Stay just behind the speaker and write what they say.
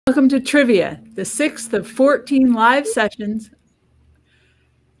Welcome to Trivia, the 6th of 14 live sessions.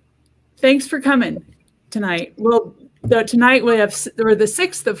 Thanks for coming tonight. Tonight we have the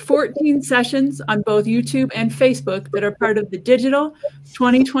 6th of 14 sessions on both YouTube and Facebook that are part of the digital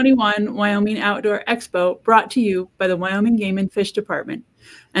 2021 Wyoming Outdoor Expo brought to you by the Wyoming Game and Fish Department,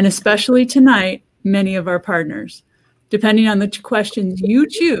 and especially tonight, many of our partners. Depending on the questions you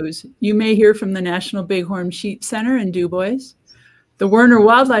choose, you may hear from the National Bighorn Sheep Center in DuBois, the Werner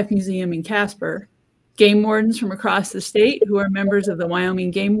Wildlife Museum in Casper, game wardens from across the state who are members of the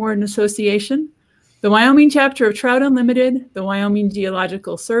Wyoming Game Warden Association, the Wyoming chapter of Trout Unlimited, the Wyoming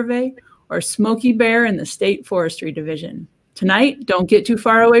Geological Survey, or Smoky Bear in the State Forestry Division. Tonight, don't get too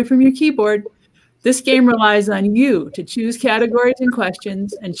far away from your keyboard. This game relies on you to choose categories and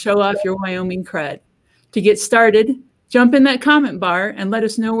questions and show off your Wyoming cred. To get started, jump in that comment bar and let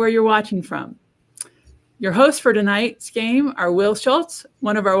us know where you're watching from. Your hosts for tonight's game are Will Schultz,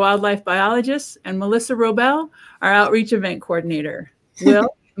 one of our wildlife biologists, and Melissa Robel, our outreach event coordinator. Will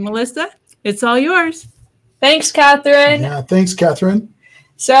and Melissa, it's all yours. Thanks, Catherine. Yeah, thanks, Catherine.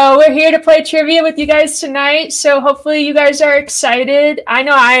 So we're here to play trivia with you guys tonight. So hopefully you guys are excited. I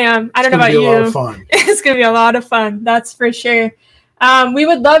know I am. I don't know about you. It's going to be a lot of fun. It's going to be a lot of fun. That's for sure. We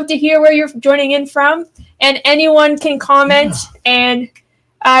would love to hear where you're joining in from, and anyone can comment. Yeah. And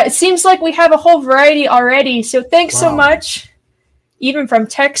it seems like we have a whole variety already. So thanks so much, even from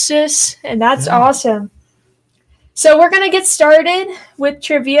Texas. And that's awesome. So we're going to get started with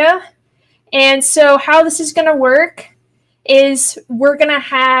trivia. And so how this is going to work is we're going to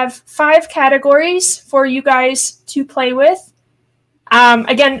have 5 categories for you guys to play with.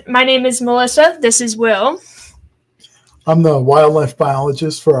 Again, my name is Melissa. This is Will. I'm the wildlife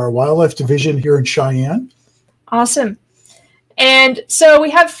biologist for our wildlife division here in Cheyenne. Awesome. And so we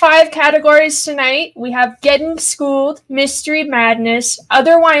have 5 categories tonight. We have Getting Schooled, Mystery Madness,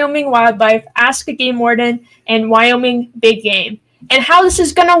 Other Wyoming Wildlife, Ask a Game Warden, and Wyoming Big Game. And how this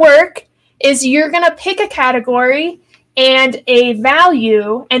is going to work is you're going to pick a category and a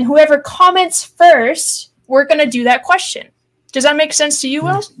value, and whoever comments first, we're going to do that question. Does that make sense to you,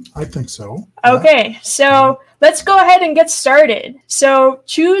 Will? I think so. Okay, so let's go ahead and get started. So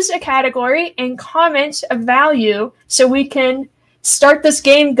choose a category and comment a value so we can start this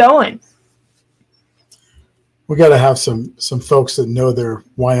game going. We got to have some folks that know their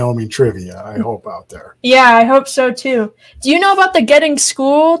Wyoming trivia, I hope, out there. Yeah, I hope so too. Do you know about the Getting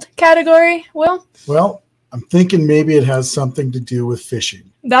Schooled category, Will? Well, I'm thinking maybe it has something to do with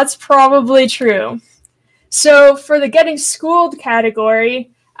fishing. That's probably true. So for the Getting Schooled category,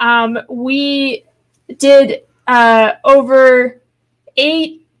 we did we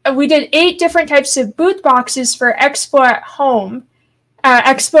did 8 different types of booth boxes for Expo at Home,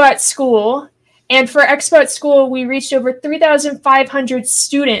 Expo at School. And for Expo at School, we reached over 3,500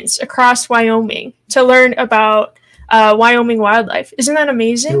 students across Wyoming to learn about Wyoming wildlife. Isn't that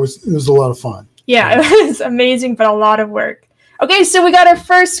amazing? It was a lot of fun. Yeah, it was amazing, but a lot of work. Okay, so we got our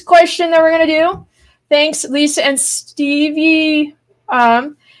first question that we're going to do. Thanks, Lisa and Stevie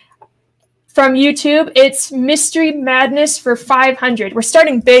from YouTube. It's Mystery Madness for 500. We're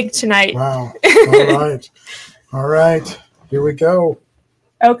starting big tonight. Wow. All right. All right. Here we go.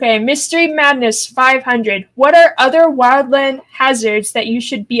 Okay, Mystery Madness 500. What are other wildland hazards that you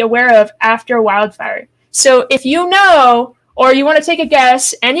should be aware of after a wildfire? So if you know or you want to take a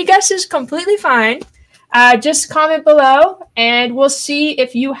guess, any guess is completely fine. Just comment below, and we'll see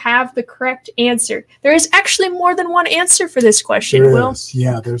if you have the correct answer. There is actually more than one answer for this question, Will.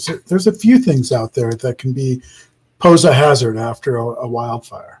 Yeah, there's a few things out there that can pose a hazard after a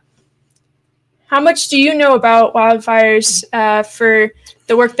wildfire. How much do you know about wildfires for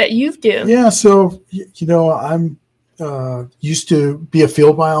the work that you do? Yeah, so I'm used to be a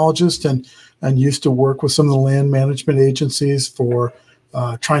field biologist and used to work with some of the land management agencies for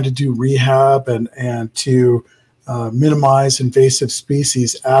trying to do rehab and to minimize invasive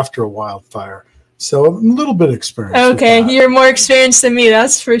species after a wildfire. So a little bit of experience. Okay, you're more experienced than me,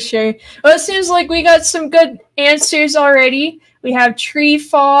 that's for sure. Well, it seems like we got some good answers already. We have Tree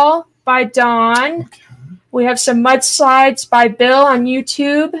Fall by Dawn. Okay. We have some mudslides by Bill on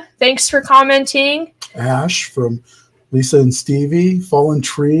YouTube. Thanks for commenting. Ash from Lisa and Stevie. Fallen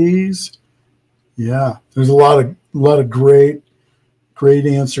trees. Yeah, there's a lot of great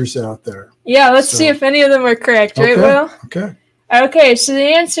answers out there. Yeah, let's see if any of them are correct, right, Will? Okay. Okay, so the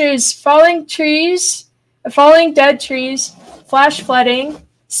answer is falling dead trees, flash flooding,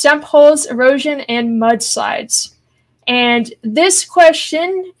 stump holes, erosion, and mudslides. And this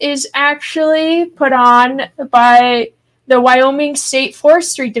question is actually put on by the Wyoming State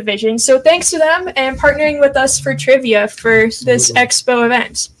Forestry Division. So thanks to them and partnering with us for trivia for this expo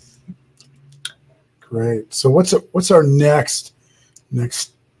event. Great. So what's our next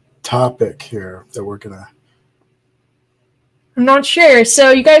topic here that we're gonna? I'm not sure.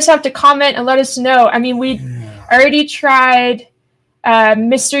 So you guys have to comment and let us know. I mean, we already tried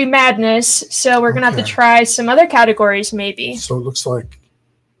Mystery Madness, so we're gonna have to try some other categories maybe. So it looks like,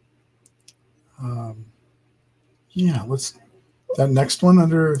 let's that next one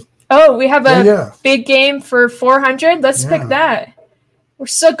under. Oh, we have a big game for 400. Let's pick that. We're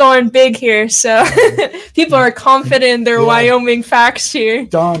still going big here, so people are confident in their Wyoming facts here.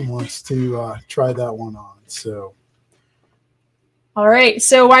 Don wants to try that one on. So. All right,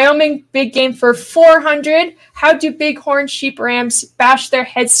 so Wyoming big game for 400. How do bighorn sheep rams bash their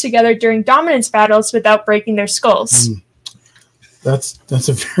heads together during dominance battles without breaking their skulls? That's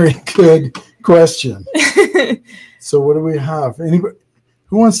a very good question. So what do we have? Anybody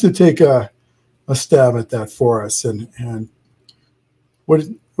who wants to take a stab at that for us? And what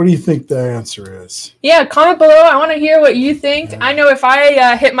do you think the answer is? Yeah, comment below. I want to hear what you think. I know if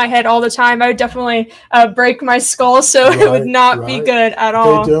I hit my head all the time, I would definitely break my skull, so it would not be good at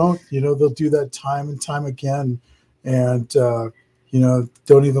all. They don't. They'll do that time and time again, and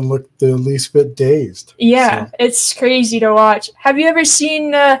don't even look the least bit dazed. Yeah, it's crazy to watch. Have you ever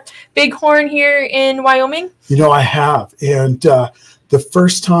seen bighorn here in Wyoming? I have, and the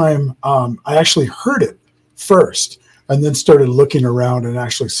first time I actually heard it first. And then started looking around and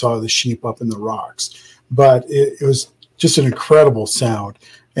actually saw the sheep up in the rocks. But it was just an incredible sound.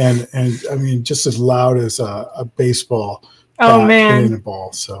 And I mean, just as loud as a baseball hitting a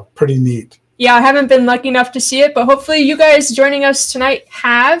ball. So pretty neat. Yeah, I haven't been lucky enough to see it, but hopefully you guys joining us tonight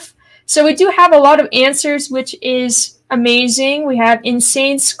have. So we do have a lot of answers, which is amazing. We have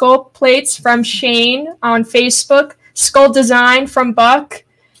Insane Skull Plates from Shane on Facebook. Skull Design from Buck.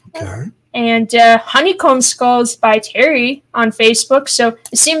 Okay. And Honeycomb Skulls by Terry on Facebook. So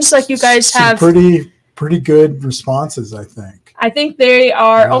it seems like you guys have pretty good responses, I think. I think they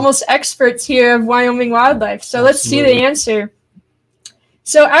are almost experts here of Wyoming wildlife. So let's see the answer.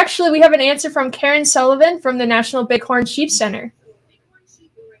 So actually, we have an answer from Karen Sullivan from the National Bighorn Sheep Center. Bighorn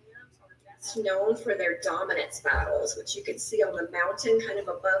sheep rams are best known for their dominance battles, which you can see on the mountain kind of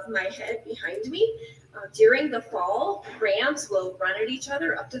above my head behind me. During the fall, rams will run at each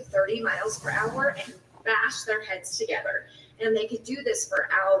other up to 30 miles per hour and bash their heads together. And they could do this for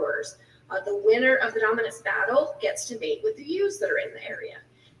hours. The winner of the dominance battle gets to mate with the ewes that are in the area.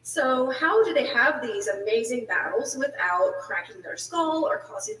 So how do they have these amazing battles without cracking their skull or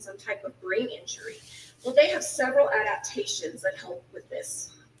causing some type of brain injury? Well, they have several adaptations that help with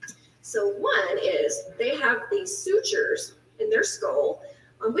this. So one is they have these sutures in their skull,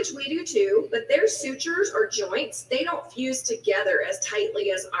 which we do too, but their sutures or joints, they don't fuse together as tightly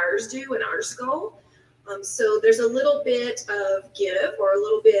as ours do in our skull. So there's a little bit of give or a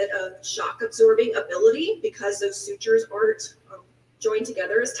little bit of shock absorbing ability because those sutures aren't joined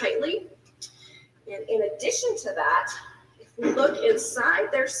together as tightly. And in addition to that, if we look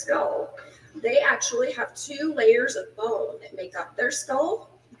inside their skull, they actually have 2 layers of bone that make up their skull.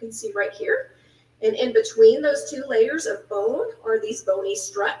 You can see right here. And in between those 2 layers of bone are these bony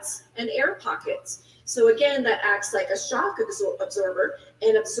struts and air pockets. So again, that acts like a shock absorber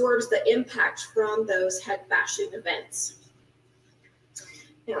and absorbs the impact from those head bashing events.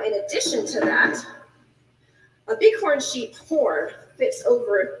 Now, in addition to that, a bighorn sheep horn fits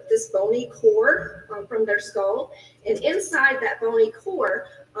over this bony core from their skull. And inside that bony core,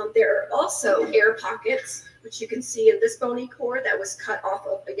 there are also air pockets, which you can see in this bony core that was cut off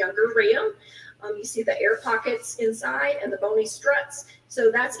of a younger ram. You see the air pockets inside and the bony struts.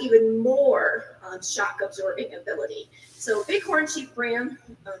 So that's even more shock absorbing ability. So bighorn sheep ram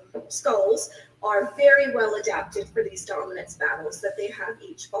skulls are very well adapted for these dominance battles that they have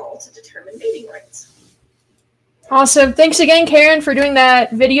each fall to determine mating rights. Awesome. Thanks again, Karen, for doing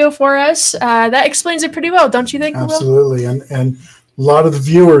that video for us. That explains it pretty well, don't you think? Absolutely. And a lot of the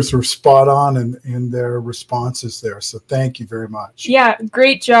viewers were spot on in their responses there. So thank you very much. Yeah,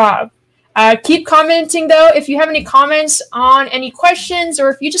 great job. Keep commenting, though. If you have any comments on any questions or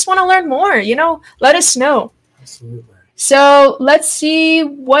if you just want to learn more, let us know. Absolutely. So let's see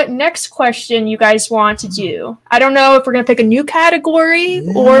what next question you guys want to do. I don't know if we're going to pick a new category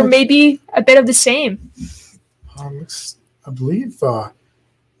or maybe a bit of the same. I believe,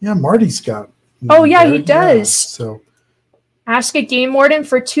 Marty's got. Oh, yeah, he does. Yeah, so ask a game warden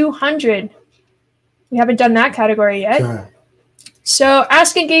for 200. We haven't done that category yet. Okay. So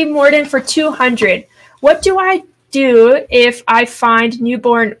ask a game warden for 200. What do I do if I find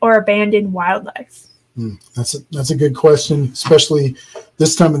newborn or abandoned wildlife? That's a good question, especially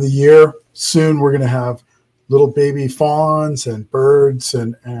this time of the year. Soon we're going to have little baby fawns and birds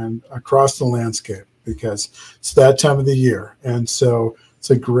and across the landscape. because it's that time of the year. And so it's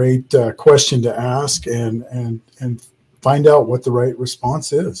a great question to ask and find out what the right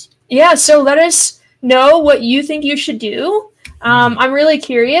response is. Yeah, so let us know what you think you should do. I'm really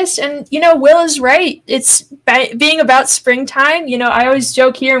curious. And, Will is right. It's being about springtime. I always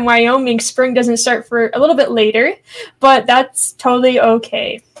joke here in Wyoming, spring doesn't start for a little bit later, but that's totally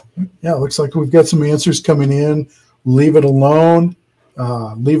okay. Yeah, it looks like we've got some answers coming in. Leave it alone.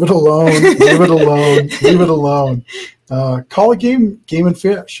 Leave it alone. Leave it alone. Leave it alone. Call a game and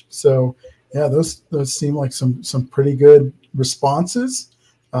fish. So, yeah, those seem like some pretty good responses.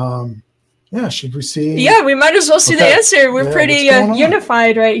 Yeah, should we see? Yeah, we might as well see the answer. We're pretty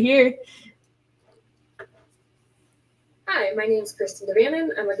unified right here. Hi, my name is Kristen Devannon.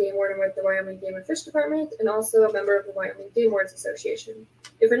 I'm a game warden with the Wyoming Game and Fish Department and also a member of the Wyoming Game Wardens Association.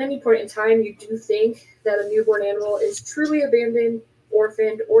 If at any point in time you do think that a newborn animal is truly abandoned,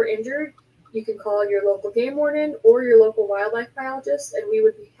 orphaned, or injured, you can call your local game warden or your local wildlife biologist, and we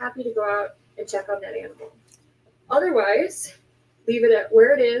would be happy to go out and check on that animal. Otherwise, leave it at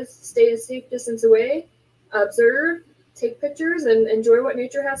where it is, stay a safe distance away, observe, take pictures, and enjoy what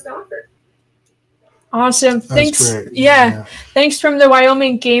nature has to offer. Awesome. Thanks. Great. Yeah. Thanks from the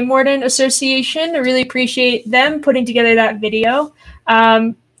Wyoming Game Warden Association. I really appreciate them putting together that video.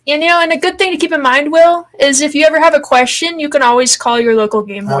 And a good thing to keep in mind, Will, is if you ever have a question, you can always call your local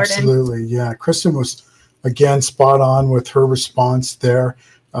game warden. Absolutely. Yeah. Kristen was, again, spot on with her response there.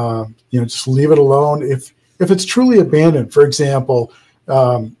 Just leave it alone. If it's truly abandoned, for example,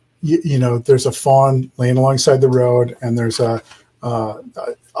 there's a fawn laying alongside the road and there's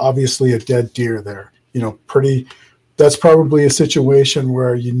obviously a dead deer there, that's probably a situation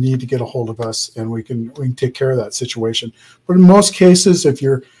where you need to get a hold of us and we can take care of that situation. But in most cases, if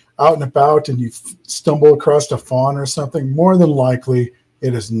you're out and about and you stumble across a fawn or something, more than likely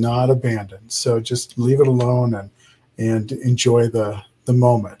it is not abandoned. So just leave it alone and enjoy the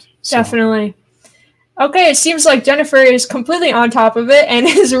moment. So. Definitely. Okay, it seems like Jennifer is completely on top of it and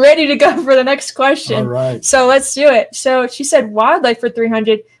is ready to go for the next question. All right. So let's do it. So she said wildlife for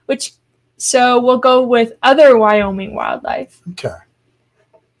 300, so we'll go with other Wyoming wildlife. Okay.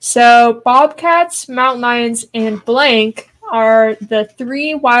 So bobcats, mountain lions, and blank are the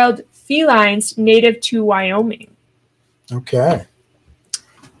 3 wild felines native to Wyoming. Okay.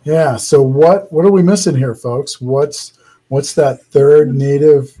 Yeah, so what are we missing here, folks? What's that third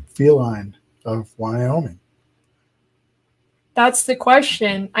native feline of Wyoming? That's the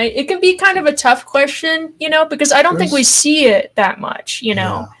question. It can be kind of a tough question, because I don't think we see it that much,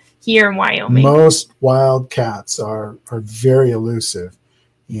 here in Wyoming. Most wild cats are very elusive,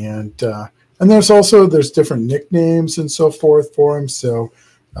 and there's different nicknames and so forth for them. So,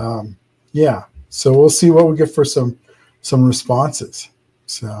 so we'll see what we get for some responses.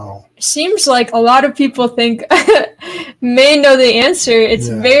 So seems like a lot of people think may know the answer. It's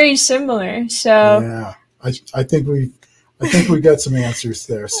very similar. So yeah, I think we got some answers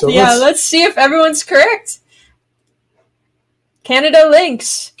there. So let's see if everyone's correct. Canada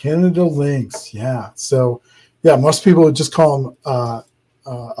lynx. Canada lynx. Yeah. So most people would just call them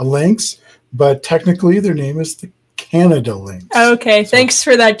a lynx, but technically their name is the Canada lynx. Okay. So, thanks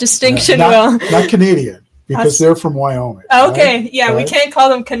for that distinction, Will. Not Canadian. Because they're from Wyoming. Okay, right? Yeah, right? We can't call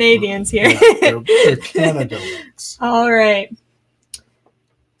them Canadians here. Yeah, they're Canada lynx. All right.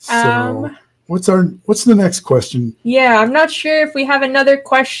 So, what's the next question? Yeah, I'm not sure if we have another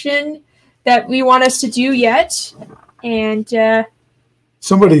question that we want us to do yet. And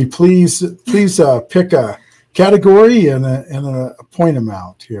somebody please pick a category and a point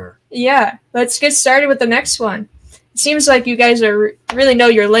amount here. Yeah, let's get started with the next one. It seems like you guys really know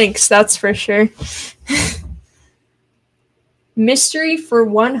your links, that's for sure. Mystery for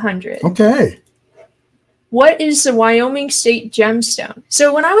 100. Okay. What is the Wyoming State Gemstone?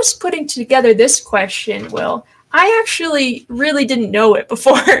 So when I was putting together this question, Will, I actually really didn't know it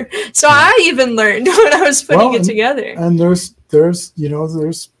before. So I even learned when I was putting it together. And there's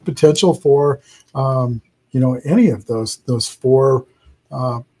potential for any of those 4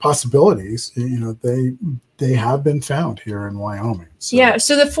 possibilities. They have been found here in Wyoming. So. Yeah,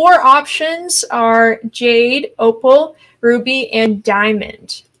 so the 4 options are jade, opal, ruby, and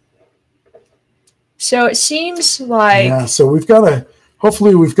diamond. So it seems like... Yeah, so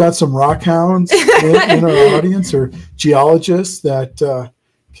hopefully we've got some rock hounds in our audience or geologists that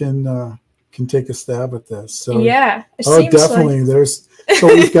can take a stab at this. So yeah, definitely. So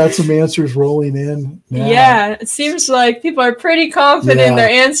we've got some answers rolling in now. Yeah, it seems like people are pretty confident in their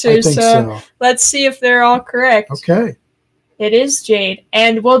answers. I think so let's see if they're all correct. Okay. It is jade.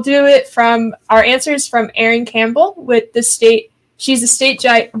 And we'll do it from our answers from Aaron Campbell with the State She's a state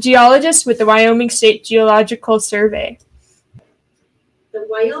geologist with the Wyoming State Geological Survey. The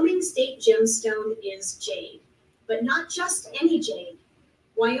Wyoming State Gemstone is jade, but not just any jade.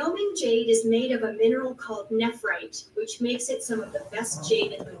 Wyoming jade is made of a mineral called nephrite, which makes it some of the best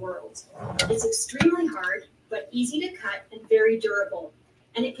jade in the world. It's extremely hard, but easy to cut and very durable.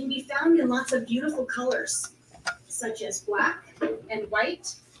 And it can be found in lots of beautiful colors, such as black and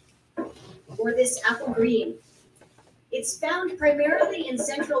white, or this apple green. It's found primarily in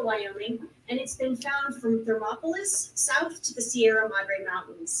central Wyoming, and it's been found from Thermopolis south to the Sierra Madre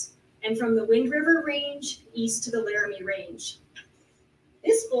Mountains, and from the Wind River Range east to the Laramie Range.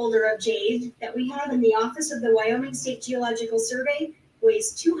 This boulder of jade that we have in the office of the Wyoming State Geological Survey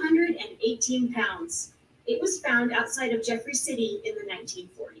weighs 218 pounds. It was found outside of Jeffrey City in the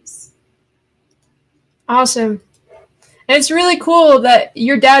 1940s. Awesome. And it's really cool that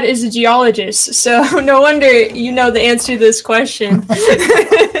your dad is a geologist, so no wonder you know the answer to this question.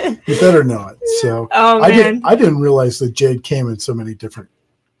 You better know it. So oh, man. I didn't realize that jade came in so many different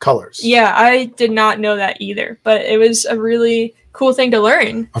colors. Yeah, I did not know that either, but it was a really cool thing to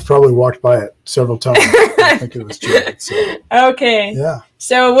learn. I've probably walked by it several times. I think it was jade. So. Okay. Yeah.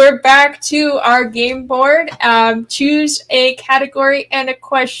 So we're back to our game board. Choose a category and a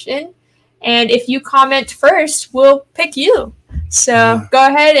question. And if you comment first, we'll pick you. So go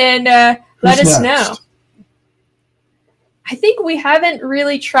ahead and let us know. I think we haven't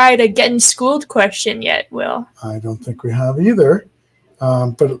really tried a getting schooled question yet, Will. I don't think we have either.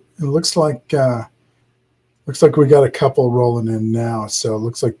 But it looks like we got a couple rolling in now. So it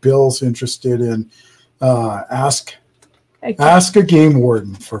looks like Bill's interested in ask a game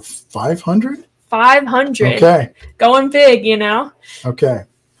warden for 500. 500. Okay. Going big, you know. Okay.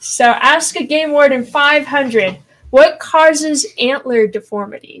 So ask a game warden 500. What causes antler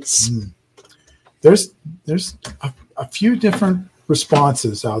deformities? There's a few different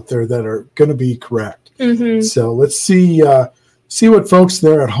responses out there that are going to be correct. So let's see what folks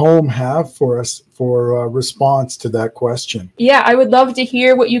there at home have for us for a response to that question. Yeah, I would love to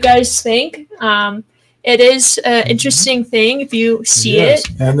hear what you guys think. It is an interesting thing if you see it.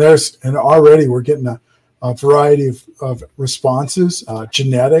 And already we're getting a variety of responses,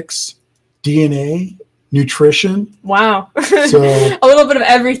 genetics, DNA, nutrition. Wow. So a little bit of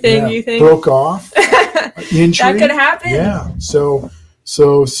everything, you think? Broke off. Injury. That could happen. Yeah. So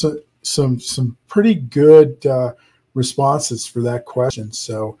some pretty good responses for that question.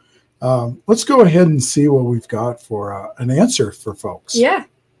 So let's go ahead and see what we've got for an answer for folks. Yeah.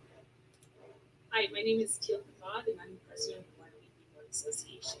 Hi, my name is Teal Kavad, and I'm the president of the Wyoming Game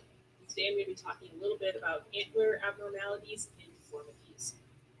Association. Today I'm going to be talking a little bit about antler abnormalities and deformities.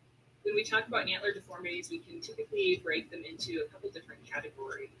 When we talk about antler deformities, we can typically break them into a couple different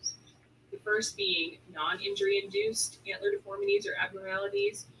categories. The first being non-injury induced antler deformities or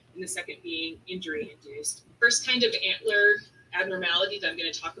abnormalities, and the second being injury induced. First kind of antler abnormality that I'm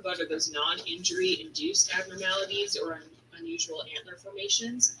going to talk about are those non-injury induced abnormalities or unusual antler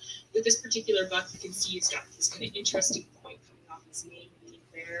formations. With this particular buck, you can see he's got this kind of interesting point coming off his main beam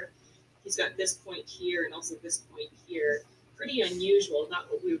there. He's got this point here and also this point here. Pretty unusual, not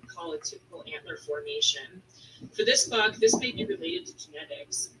what we would call a typical antler formation. For this buck, this may be related to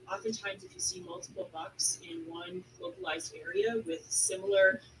genetics. Oftentimes, if you see multiple bucks in one localized area with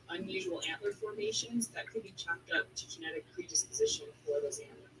similar unusual antler formations, that could be chalked up to genetic predisposition for those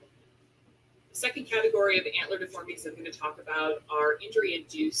antler formations. The second category of antler deformities I'm going to talk about are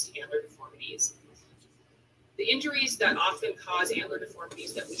injury-induced antler deformities. The injuries that often cause antler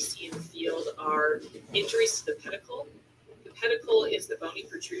deformities that we see in the field are injuries to the pedicle. The pedicle is the bony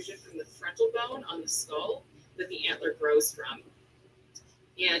protrusion from the frontal bone on the skull that the antler grows from.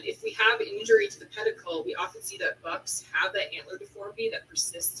 And if we have an injury to the pedicle, we often see that bucks have that antler deformity that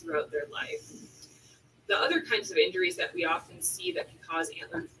persists throughout their life. The other kinds of injuries that we often see that can cause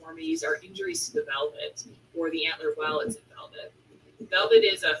antler deformities are injuries to the velvet or the antler while it's in velvet. Velvet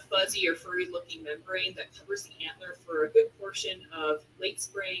is a fuzzy or furry looking membrane that covers the antler for a good portion of late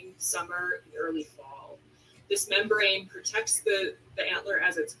spring, summer, and early fall. This membrane protects the antler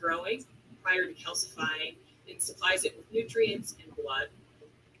as it's growing prior to calcifying and supplies it with nutrients and blood.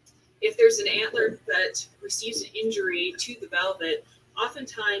 If there's an antler that receives an injury to the velvet,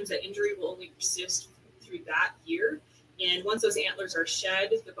 oftentimes that injury will only persist through that year. And once those antlers are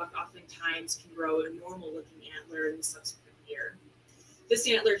shed, the buck oftentimes can grow a normal looking antler in the subsequent year. This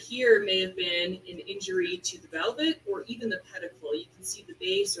antler here may have been an injury to the velvet or even the pedicle. You can see the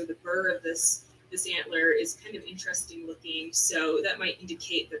base or the burr of this antler is kind of interesting looking. So that might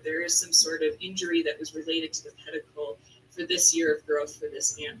indicate that there is some sort of injury that was related to the pedicle for this year of growth for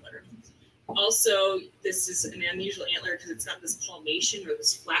this antler. Also, this is an unusual antler because it's got this palmation or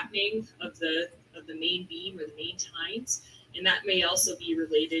this flattening of the main beam or the main tines, and that may also be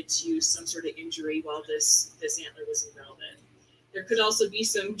related to some sort of injury while this antler was in velvet. There could also be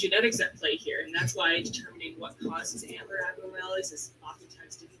some genetics at play here, and that's why determining what causes antler abnormalities is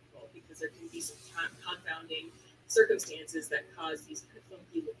oftentimes difficult because there can be some confounding circumstances that cause these kind of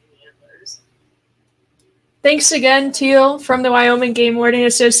funky-looking antlers. Thanks again, Teal, from the Wyoming Game Warden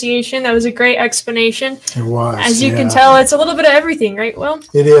Association. That was a great explanation. It was. As you can tell, it's a little bit of everything, right, Will?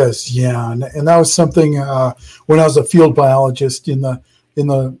 It is, yeah. And that was something when I was a field biologist in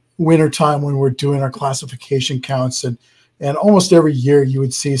the wintertime when we're doing our classification counts, and almost every year you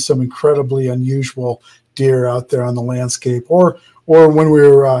would see some incredibly unusual deer out there on the landscape, or when we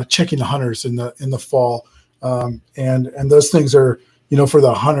were checking the hunters in the fall, and those things are, you know, for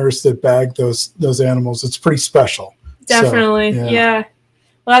the hunters that bag those animals, it's pretty special. Definitely, so, yeah.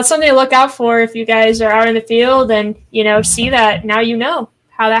 Well, that's something to look out for if you guys are out in the field and, you know, see that. Now you know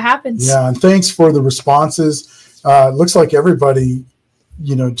how that happens. Yeah, and thanks for the responses. It looks like everybody,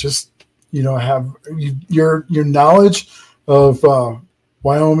 you know, just, you know, have your knowledge of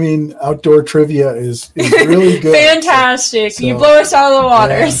Wyoming outdoor trivia is really good. Fantastic. So, you blow us out of the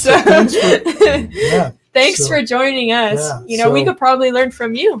water. Yeah, So thanks for joining us. Yeah, you know, we could probably learn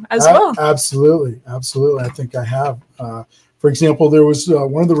from you as well. Absolutely. I think I have. For example, there was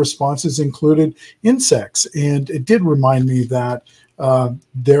one of the responses included insects, and it did remind me that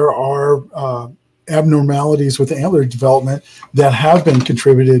there are abnormalities with antler development that have been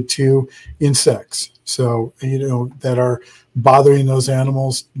contributed to insects. So, you know, that are bothering those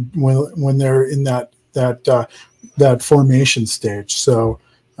animals when they're in that formation stage. So,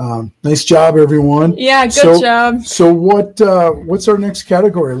 nice job, everyone. Yeah, good job. So what's our next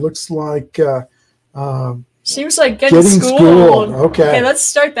category? It looks like seems like getting schooled. Okay, let's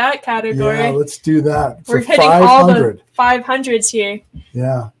start that category. Yeah, let's do that. We're hitting 500. All the 500s here.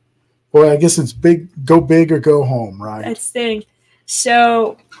 Yeah. Boy, I guess it's go big or go home, right? That's the thing.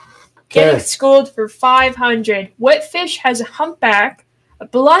 So, getting schooled for 500. What fish has a humpback, a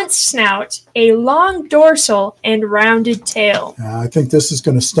blunt snout, a long dorsal, and rounded tail? I think this is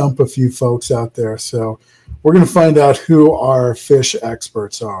going to stump a few folks out there. So we're going to find out who our fish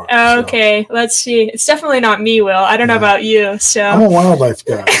experts are. Okay, let's see. It's definitely not me, Will. I don't know about you. So I'm a wildlife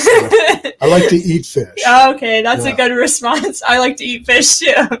guy. So I like to eat fish. Okay, that's a good response. I like to eat fish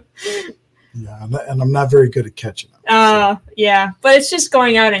too. Yeah, and I'm not very good at catching them. Yeah, but it's just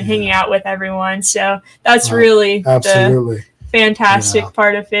going out and hanging out with everyone. So that's really the fantastic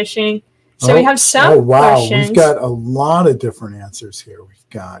part of fishing. So we have some questions. We've got a lot of different answers here. We've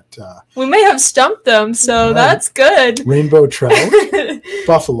got we may have stumped them, so that's good. Rainbow trout,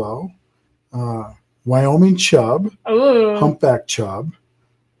 buffalo, Wyoming chub, humpback chub,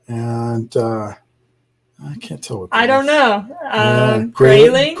 and I can't tell what I don't know.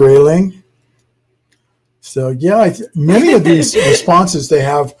 Grayling. So yeah, many of these responses, they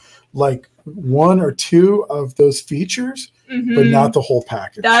have like one or two of those features, but not the whole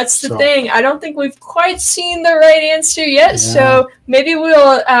package. That's the thing. I don't think we've quite seen the right answer yet. Yeah. So maybe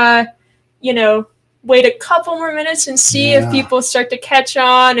we'll, you know, wait a couple more minutes and see if people start to catch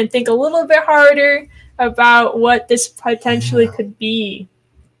on and think a little bit harder about what this potentially could be.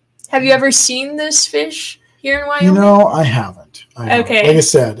 Have you ever seen this fish here in Wyoming? You know, I haven't. Okay. Like I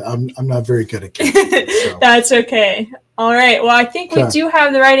said, I'm not very good at catching. So. That's okay. All right. Well, I think we do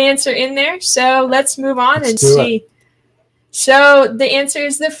have the right answer in there. So let's move on and see. So the answer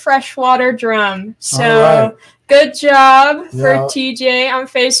is the freshwater drum. So good job for TJ on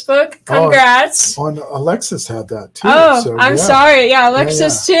Facebook. Congrats. Alexis had that too. I'm sorry. Yeah,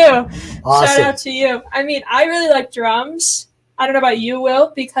 Alexis too. Awesome. Shout out to you. I mean, I really like drums. I don't know about you,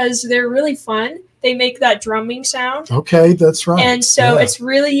 Will, because they're really fun. They make that drumming sound. Okay, that's right. And so it's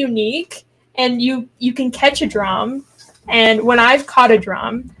really unique. And you can catch a drum. And when I've caught a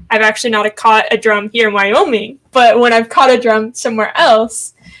drum, I've actually not caught a drum here in Wyoming, but when I've caught a drum somewhere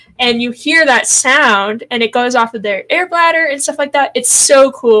else and you hear that sound and it goes off of their air bladder and stuff like that, it's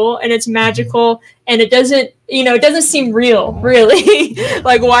so cool and it's magical and it doesn't, you know, it doesn't seem real, really.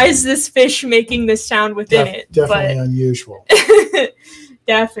 Like, why is this fish making this sound within it? Definitely unusual.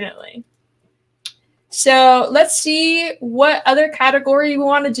 Definitely. So let's see what other category we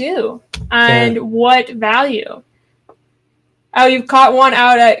want to do and what value. Oh, you've caught one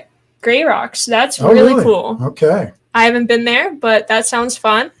out at Gray Rocks. That's really cool. Okay. I haven't been there, but that sounds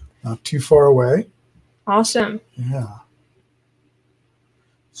fun. Not too far away. Awesome. Yeah.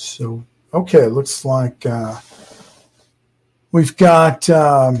 So, okay, looks like we've got,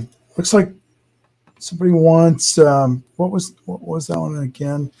 looks like somebody wants, what was that one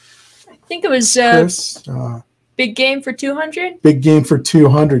again? think it was Chris, Big Game for 200. Big Game for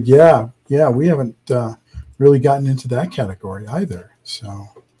 200. Yeah, we haven't really gotten into that category either. So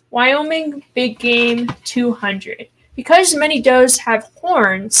Wyoming Big Game 200. Because many does have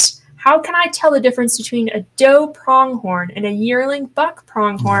horns, how can I tell the difference between a doe pronghorn and a yearling buck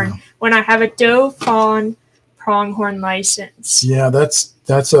pronghorn when I have a doe fawn pronghorn license? Yeah,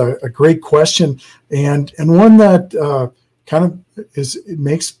 that's a great question, and one that kind of it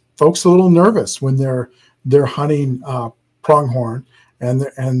makes folks a little nervous when they're hunting pronghorn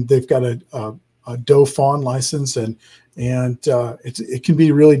and they've got a doe fawn license, and it can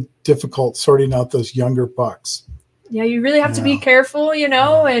be really difficult sorting out those younger bucks. Yeah, you really have to be careful,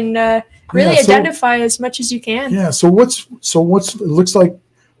 and really identify as much as you can. Yeah. So what's it looks like?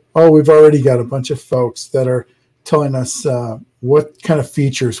 Oh, we've already got a bunch of folks that are telling us what kind of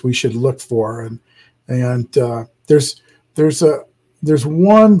features we should look for, and there's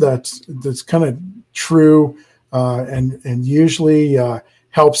one that's kind of true and usually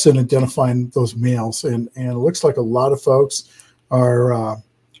helps in identifying those males, and it looks like a lot of folks are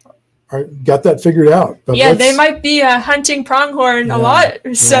got that figured out. But yeah, they might be hunting pronghorn a lot,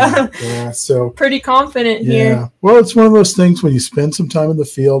 so pretty confident here. Well, it's one of those things when you spend some time in the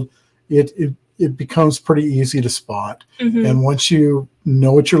field, it becomes pretty easy to spot, and once you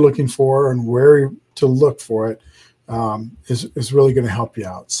know what you're looking for and where to look for it, is really going to help you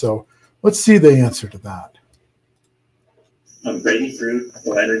out. So let's see the answer to that. I'm Brady Fruit,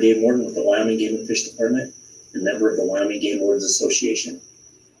 the Lander Game Warden with the Wyoming Game and Fish Department and member of the Wyoming Game Wardens Association.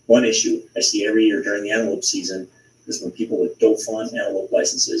 One issue I see every year during the antelope season is when people with doe fawn antelope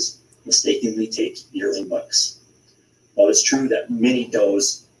licenses mistakenly take yearling bucks. While it's true that many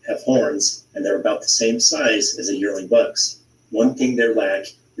does have horns and they're about the same size as a yearling bucks, one thing they lack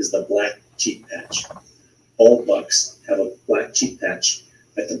is the black cheek patch. All bucks have a black cheek patch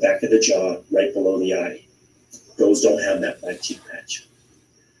at the back of the jaw right below the eye. Does don't have that black cheek patch.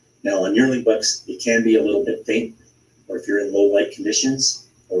 Now on yearling bucks, it can be a little bit faint, or if you're in low light conditions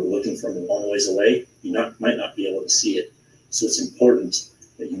or looking from a long ways away, you might not be able to see it. So it's important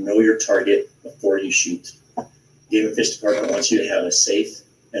that you know your target before you shoot. Game and Fish Department wants you to have a safe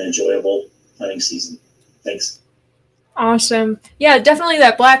and enjoyable hunting season. Thanks. Awesome. Yeah, definitely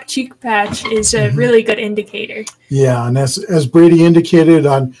that black cheek patch is a really good indicator. Yeah, and as Brady indicated,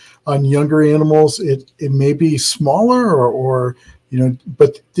 on younger animals, it may be smaller or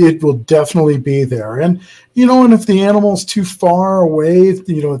but it will definitely be there. And and if the animal's too far away,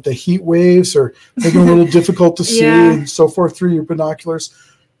 the heat waves are making it a little difficult to see and so forth through your binoculars,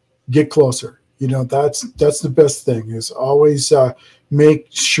 get closer. That's the best thing, is always make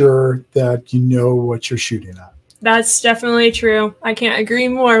sure that you know what you're shooting at. That's definitely true. I can't agree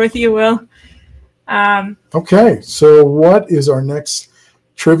more with you, Will. Okay, so what is our next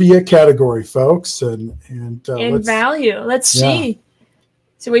trivia category, folks? And value. Let's see.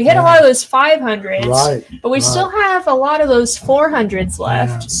 So we hit a lot of those 500s, right? But we still have a lot of those 400s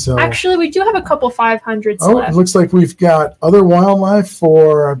left. Yeah, so actually, we do have a couple 500s left. It looks like we've got other wildlife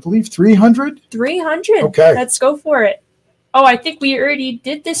for, I believe, 300. 300. Okay, let's go for it. Oh, I think we already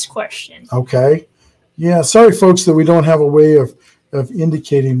did this question. Okay. Yeah, sorry, folks, that we don't have a way of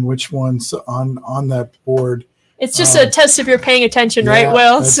indicating which one's on that board. It's just a test if you're paying attention, right,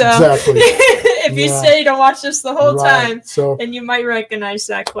 Will? So exactly. if you stay to watch this the whole time, so, then you might recognize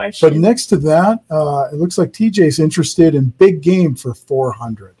that question. But next to that, it looks like TJ's interested in big game for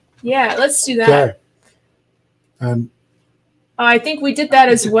 400. Yeah, let's do that. Okay. And I think we did that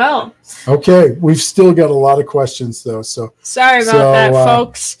as well. Okay, we've still got a lot of questions though. So sorry about that,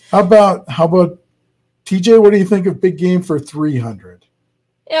 folks. How about TJ? What do you think of big game for 300?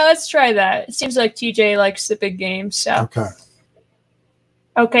 Yeah, let's try that. It seems like TJ likes the big game. So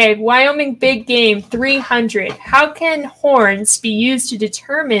okay, Wyoming big game 300. How can horns be used to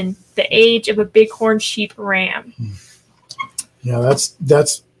determine the age of a bighorn sheep ram? Yeah,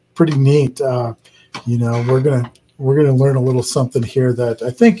 that's pretty neat. We're gonna learn a little something here that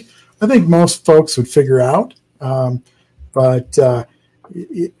I think most folks would figure out, but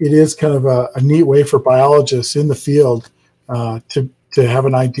it is kind of a neat way for biologists in the field to have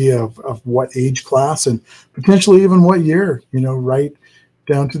an idea of what age class and potentially even what year, right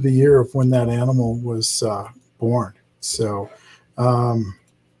down to the year of when that animal was born. So,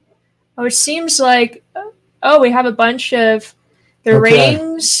 it seems like we have a bunch of the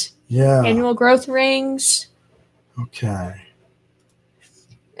rings, annual growth rings. Okay.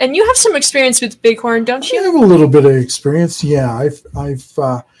 And you have some experience with bighorn, don't you? I have a little bit of experience. Yeah, I've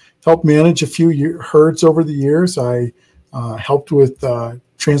helped manage a few herds over the years. I helped with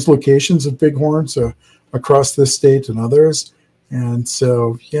translocations of bighorns across this state and others. And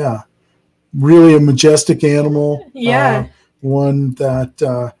so, really a majestic animal. Yeah. One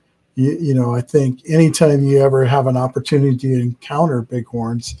that, you know, I think anytime you ever have an opportunity to encounter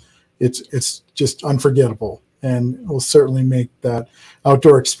bighorns, it's just unforgettable, and will certainly make that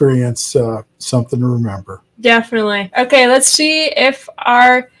outdoor experience something to remember. Definitely. Okay, let's see if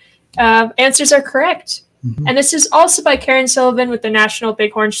our answers are correct. Mm-hmm. And this is also by Karen Sullivan with the National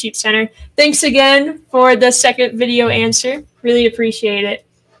Bighorn Sheep Center. Thanks again for the second video answer. Really appreciate it.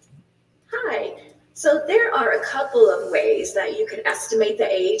 Hi. So there are a couple of ways that you can estimate the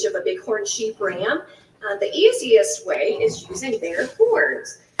age of a bighorn sheep ram. The easiest way is using their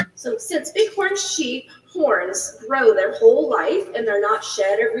horns. So since bighorn sheep horns grow their whole life and they're not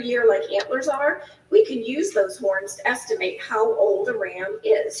shed every year like antlers are, we can use those horns to estimate how old a ram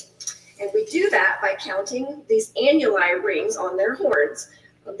is. And we do that by counting these annuli rings on their horns.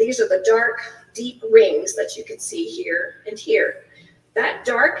 These are the dark, deep rings that you can see here and here. That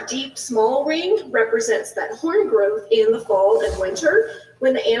dark, deep, small ring represents that horn growth in the fall and winter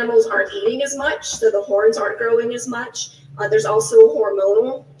when the animals aren't eating as much, so the horns aren't growing as much. There's also a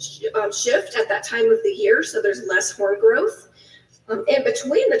hormonal shift at that time of the year, so there's less horn growth. In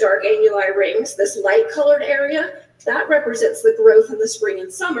between the dark annuli rings, this light colored area, that represents the growth in the spring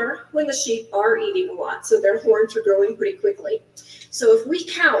and summer when the sheep are eating a lot, so their horns are growing pretty quickly. So if we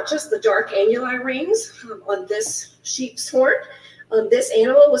count just the dark annuli rings on this sheep's horn, this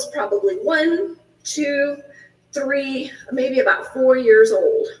animal was probably 1, 2, 3, maybe about 4 years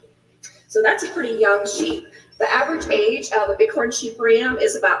old. So that's a pretty young sheep. The average age of a bighorn sheep ram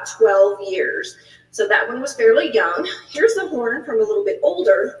is about 12 years. So that one was fairly young. Here's the horn from a little bit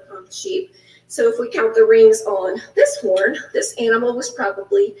older sheep. So if we count the rings on this horn, this animal was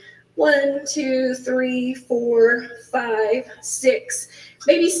probably 1, 2, 3, 4, 5, 6,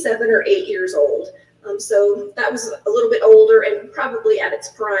 maybe 7 or 8 years old. So that was a little bit older and probably at its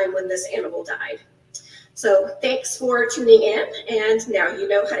prime when this animal died. So thanks for tuning in, and now you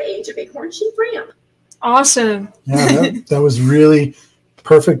know how to age a bighorn sheep ram. Awesome. Yeah, that was really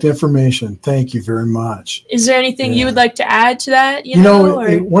perfect information. Thank you very much. Is there anything you would like to add to that? You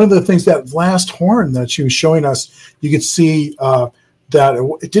know, one of the things, that last horn that she was showing us, you could see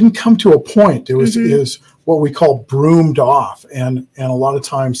that it didn't come to a point. It was is what we call broomed off, and a lot of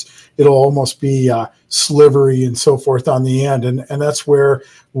times it'll almost be slivery and so forth on the end, and that's where,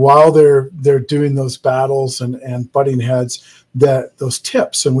 while they're doing those battles and butting heads, that those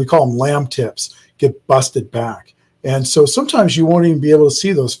tips, and we call them lamb tips, get busted back. And so sometimes you won't even be able to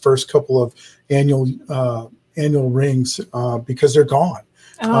see those first couple of annual rings because they're gone.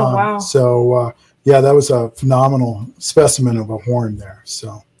 Oh, wow. So yeah, that was a phenomenal specimen of a horn there.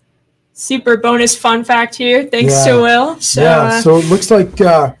 So super bonus fun fact here. Thanks to Will. So, yeah, so it looks like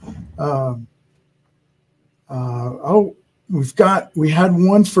we had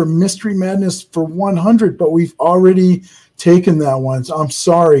one for Mystery Madness for 100, but we've already taken that one. So I'm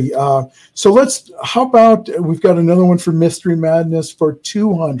sorry. So how about we've got another one for Mystery Madness for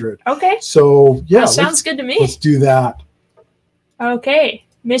 200. Okay. So yeah, that sounds good to me. Let's do that. Okay.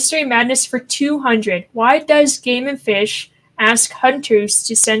 Mystery Madness for 200. Why does Game and Fish ask hunters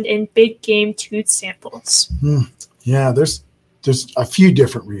to send in big game tooth samples? Yeah, there's a few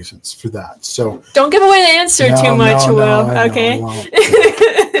different reasons for that. So don't give away the answer too much, Will. Okay.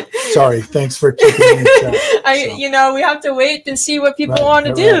 Sorry. Thanks for keeping me in check. You know, we have to wait to see what people want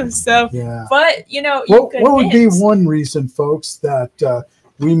to do. Right. So, yeah. But you know, what would be one reason, folks, that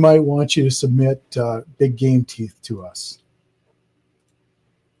we might want you to submit big game teeth to us?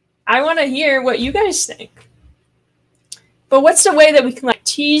 I want to hear what you guys think. But what's the way that we can like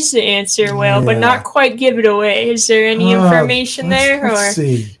tease the answer, Will, but not quite give it away? Is there any information there? Let's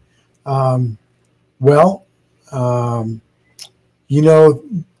see. You know,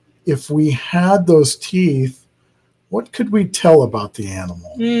 if we had those teeth, what could we tell about the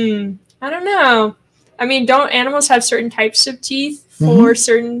animal? I don't know. I mean, don't animals have certain types of teeth for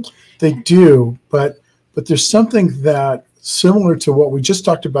certain? They do, but there's something that similar to what we just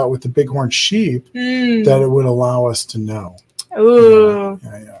talked about with the bighorn sheep that it would allow us to know. Ooh.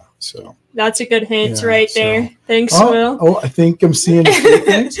 Yeah. So that's a good hint right there. Thanks, Will. Oh, I think I'm seeing a few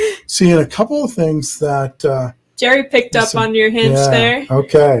things. Seeing a couple of things that Jerry picked up on your hints there.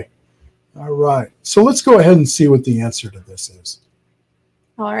 Okay. All right. So let's go ahead and see what the answer to this is.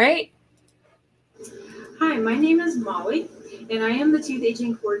 All right. Hi, my name is Molly, and I am the tooth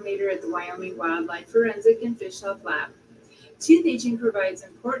aging coordinator at the Wyoming Wildlife Forensic and Fish Health Lab. Tooth aging provides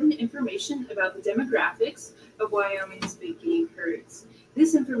important information about the demographics of Wyoming's big game herds.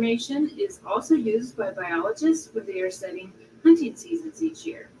 This information is also used by biologists when they are setting hunting seasons each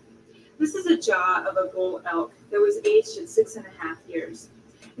year. This is a jaw of a bull elk that was aged at 6.5 years.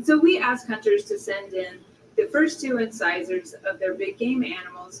 And so we ask hunters to send in the first 2 incisors of their big game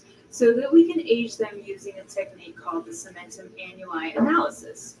animals so that we can age them using a technique called the cementum annuli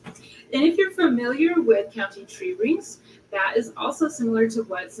analysis. And if you're familiar with counting tree rings, that is also similar to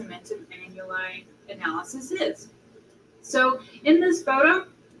what cementum annuli analysis is. So in this photo,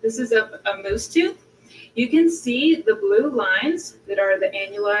 this is a moose tooth. You can see the blue lines that are the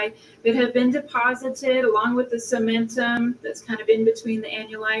annuli that have been deposited along with the cementum that's kind of in between the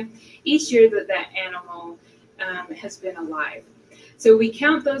annuli each year that that animal has been alive. So we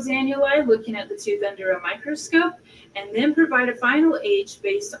count those annuli looking at the tooth under a microscope and then provide a final age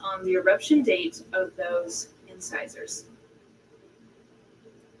based on the eruption date of those incisors.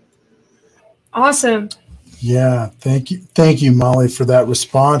 Awesome. Yeah, thank you, Molly, for that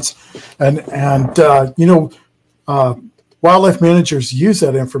response. And you know, wildlife managers use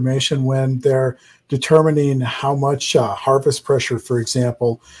that information when they're determining how much harvest pressure, for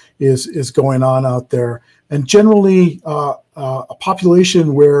example, is going on out there. And generally, a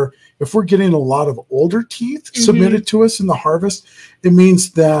population where if we're getting a lot of older teeth submitted to us in the harvest, it means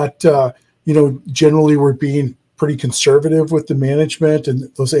that you know, generally we're being pretty conservative with the management,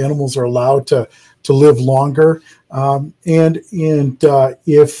 and those animals are allowed to live longer. And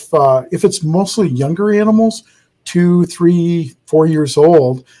if it's mostly younger animals, 2, 3, 4 years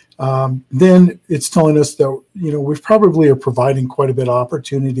old, then it's telling us that, you know, we probably are providing quite a bit of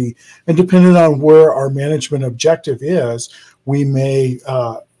opportunity. And depending on where our management objective is, we may,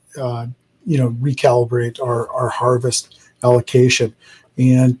 you know, recalibrate our harvest allocation.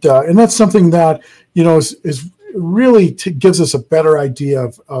 And that's something that, you know, is really gives us a better idea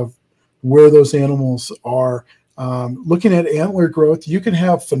of where those animals are. Looking at antler growth, you can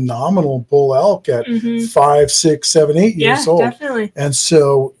have phenomenal bull elk at 5, 6, 7, 8 years old. Definitely. And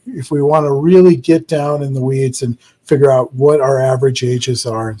so if we want to really get down in the weeds and figure out what our average ages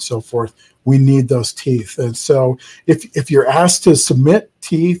are and so forth, we need those teeth. And so if you're asked to submit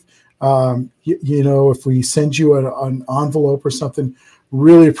teeth, you know, if we send you an envelope or something,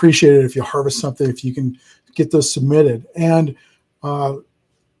 really appreciate it if you harvest something, if you can get those submitted. And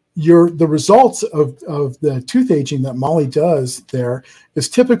the results of the tooth aging that Molly does there is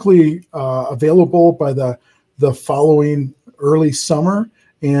typically available by the following early summer,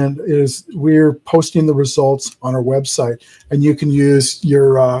 and we're posting the results on our website, and you can use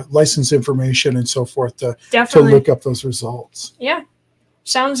your license information and so forth to look up those results. Yeah,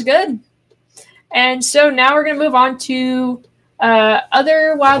 sounds good. And so now we're going to move on to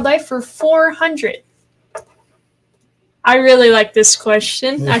other wildlife for 400. I really like this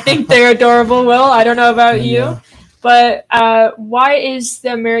question. I think they're adorable, Will. I don't know about you, but why is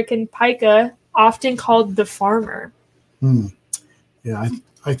the American pika often called the farmer? Yeah,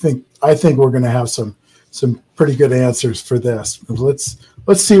 I think we're going to have some pretty good answers for this. Let's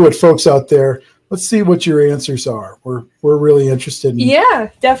see what folks out there. Let's see what your answers are. We're really interested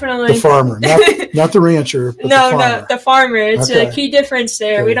in definitely the farmer, not the rancher, but no, the farmer. No, the farmer. It's a key difference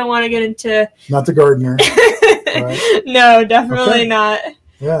there. Okay. We don't want to get into not the gardener. Right? No, definitely not.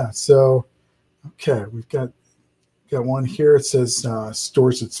 Yeah. So, okay, we've got one here. It says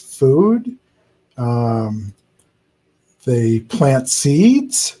stores its food. They plant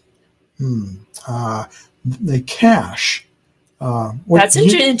seeds. They cache. That's an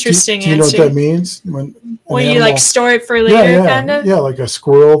interesting answer. Do you know what that means? When you like store it for later, kind of? Yeah, like a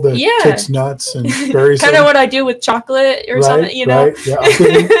squirrel that takes nuts and berries. Kind of what I do with chocolate or something, you know? Right, yeah.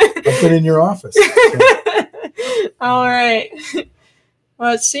 I've been in your office. Yeah. All right.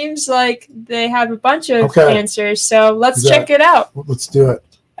 Well, it seems like they have a bunch of answers, so let's check it out. Let's do it.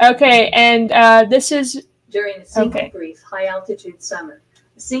 Okay, and this is... During a single brief high-altitude summer,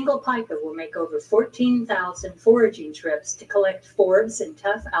 a single pika will make over 14,000 foraging trips to collect forbs and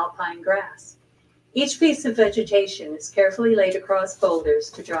tough alpine grass. Each piece of vegetation is carefully laid across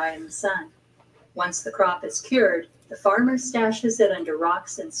boulders to dry in the sun. Once the crop is cured, the farmer stashes it under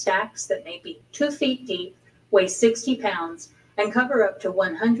rocks and stacks that may be 2 feet deep, weigh 60 pounds, and cover up to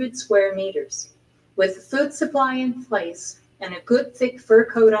 100 square meters. With the food supply in place and a good thick fur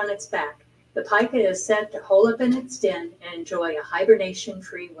coat on its back, the pika is set to hole up in its den and enjoy a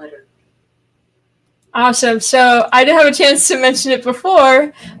hibernation-free winter. Awesome. So I didn't have a chance to mention it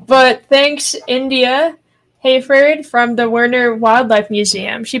before, but thanks, India Hayford from the Werner Wildlife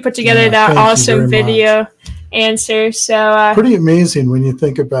Museum. She put together that awesome video answer. So pretty amazing when you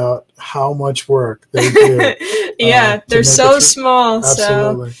think about how much work they do. They're so small.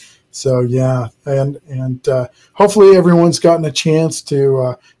 Absolutely. So yeah, and hopefully everyone's gotten a chance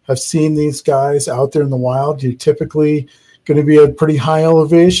to have seen these guys out there in the wild. You're typically going to be at pretty high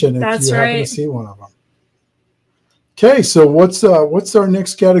elevation if you happen to see one of them. Okay, so what's our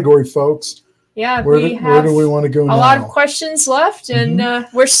next category, folks? Yeah, Where we do have we want to go now? a lot of questions left, and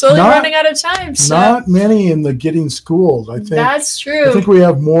we're slowly running out of time. So not many in the getting schooled. I think that's true. I think we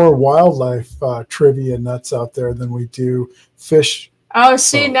have more wildlife trivia nuts out there than we do fish. Oh,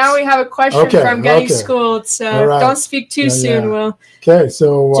 see, folks. now we have a question from Getting Schooled. So don't speak too soon, Will. Okay,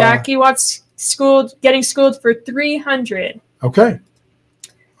 so Jackie wants getting schooled for 300. Okay.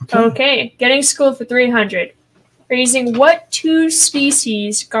 Okay, getting schooled for 300. Raising what two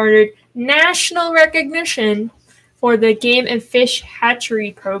species garnered national recognition for the Game and Fish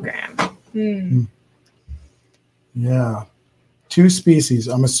Hatchery Program? Yeah, two species.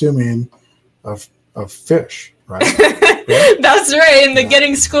 I'm assuming of fish, right? That's right, in the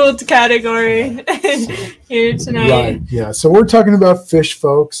Getting Schooled category here tonight. Right. Yeah. So we're talking about fish,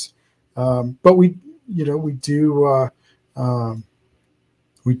 folks, but we do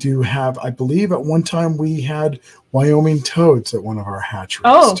have. I believe at one time we had Wyoming toads at one of our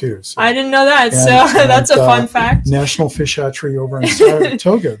hatcheries too. So, I didn't know that. And that's a fun fact. National Fish Hatchery over in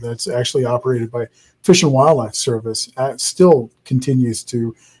Saratoga, that's actually operated by Fish and Wildlife Service, still continues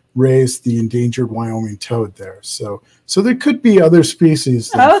to raise the endangered Wyoming toad there. So there could be other species.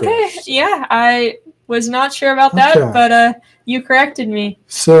 Fish. Yeah, I was not sure about that, but you corrected me.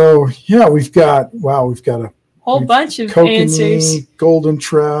 So yeah, we've got a whole bunch of kokanee, answers. Golden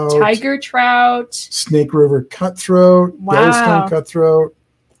trout, tiger trout, Snake River cutthroat, Yellowstone cutthroat.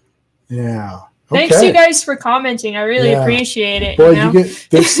 Yeah. Thanks you guys for commenting. I really appreciate it. Boy,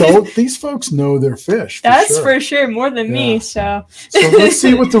 these folks know their fish. That's for sure more than me. So let's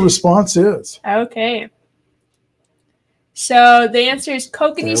see what the response is. Okay. So the answer is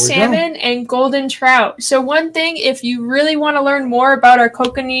kokanee salmon and golden trout. So one thing, if you really want to learn more about our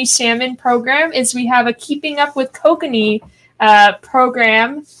kokanee salmon program, is we have a Keeping Up with Kokanee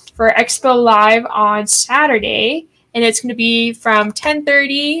program for Expo Live on Saturday. And it's going to be from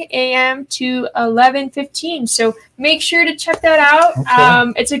 10:30 a.m. to 11:15. So make sure to check that out.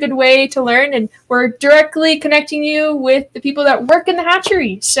 Okay. It's a good way to learn, and we're directly connecting you with the people that work in the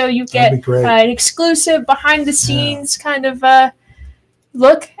hatchery. So you get an exclusive behind-the-scenes kind of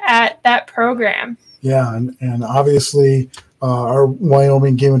look at that program. Yeah, and obviously our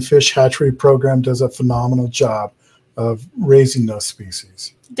Wyoming Game and Fish Hatchery program does a phenomenal job of raising those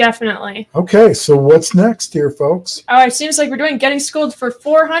species. Definitely. Okay, so what's next here, folks? Oh, it seems like we're doing Getting Schooled for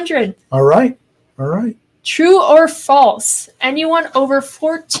 400. All right. True or false? Anyone over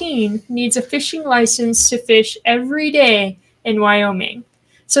 14 needs a fishing license to fish every day in Wyoming.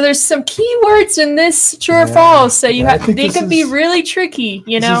 So there's some key words in this true or false that you have. They could be really tricky,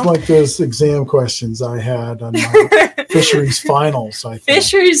 you know. This is like those exam questions I had on my fisheries finals. I think.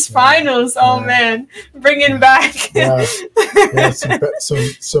 Fisheries finals. Oh man, bringing back.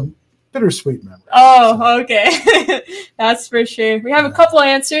 Some bittersweet memories. Oh, okay, that's for sure. We have a couple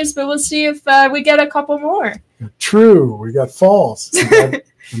answers, but we'll see if we get a couple more. True. We got false. We got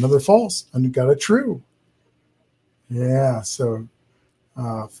another false, and we got a true. Yeah. So.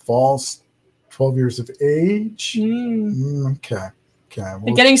 False, 12 years of age. Okay.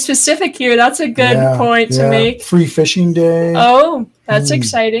 Well, getting specific here. That's a good point to make. Free fishing day. Oh, that's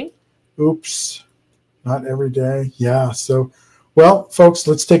exciting. Oops. Not every day. Yeah. So, well, folks,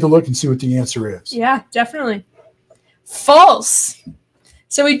 let's take a look and see what the answer is. Yeah, definitely. False.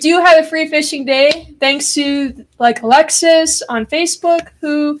 So we do have a free fishing day, thanks to Alexis on Facebook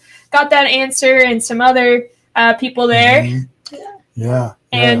who got that answer and some other people there. Yeah.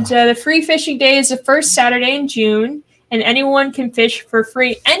 And the free fishing day is the first Saturday in June, and anyone can fish for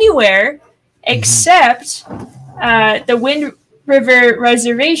free anywhere except the Wind River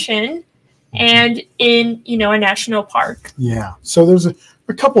Reservation and in, a national park. Yeah. So there's a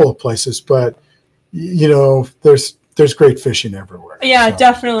couple of places, but, there's great fishing everywhere. Yeah,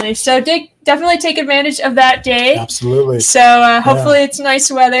 definitely. So definitely take advantage of that day. Absolutely. So hopefully it's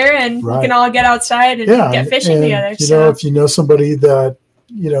nice weather and we can all get outside and get fishing together. You know, if you know somebody that,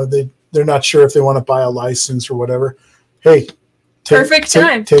 they're not sure if they want to buy a license or whatever, hey, perfect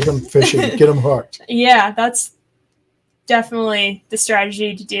time. Take them fishing, get them hooked. Yeah, that's definitely the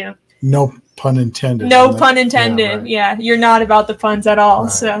strategy to do. No pun intended. No pun intended. Yeah, you're not about the puns at all.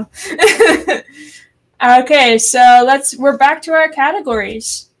 Right. So. Okay, so we're back to our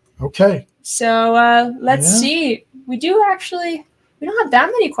categories. Okay. So let's see. We don't have that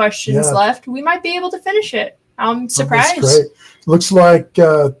many questions left. We might be able to finish it. I'm surprised. That's great. Looks like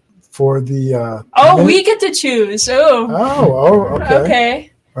for the we get to choose. Okay.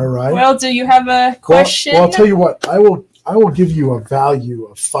 Okay. All right. Well, do you have a question? Well, I'll tell you what. I will give you a value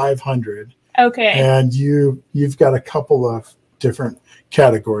of 500. Okay. And you've got a couple of different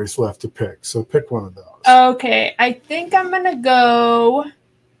categories left to pick. So pick one of those. Okay, I think I'm gonna go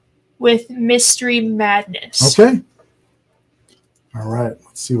with Mystery Madness. Okay. All right.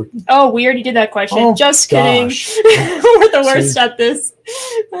 Let's see what. Oh, we already did that question. Oh, Just kidding. gosh. We're the worst at this.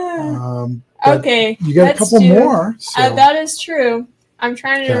 Okay. You got a couple more. So. That is true. I'm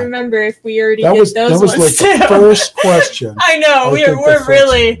trying to remember if we already did those That was ones like too. the first question. I know. We're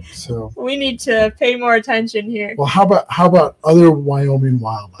really. So we need to pay more attention here. Well, how about other Wyoming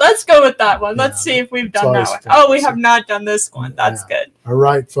wildlife? Let's go with that one. Yeah, Let's see if we've done that one. fun. Oh, we have not done this one. That's good. All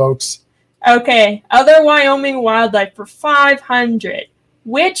right, folks. Okay. Other Wyoming wildlife for 500.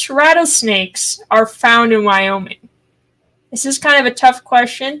 Which rattlesnakes are found in Wyoming? This is kind of a tough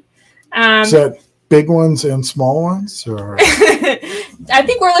question. Is that big ones and small ones, or? I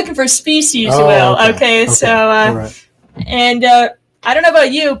think we're looking for species, Will. Okay. So, right. And I don't know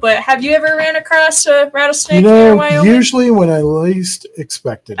about you, but have you ever ran across a rattlesnake here in Wyoming? Usually when I least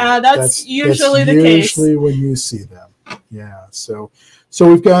expected it. That's usually the case. Usually when you see them. Yeah. So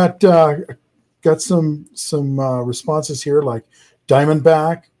we've got some responses here like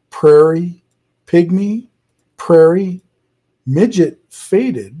diamondback, prairie, pygmy, prairie, midget,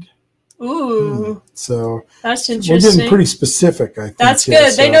 faded. Ooh. So that's interesting. We're getting pretty specific, I think. That's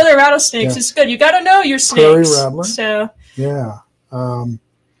good. They know they're rattlesnakes. Yeah. It's good. You got to know your snakes. Prairie rattler. So. Yeah. All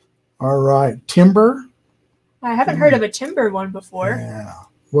right. Timber. I haven't heard of a timber one before. Yeah.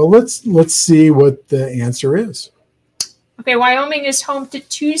 Well, let's see what the answer is. Okay. Wyoming is home to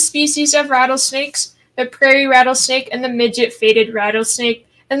 2 species of rattlesnakes, the prairie rattlesnake and the midget faded rattlesnake.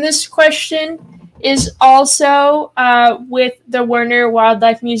 And this question is also with the Werner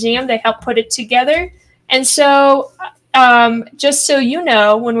Wildlife Museum. They helped put it together. And so just so you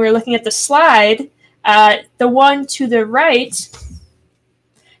know, when we're looking at the slide, the one to the right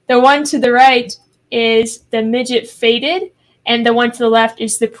is the midget faded, and the one to the left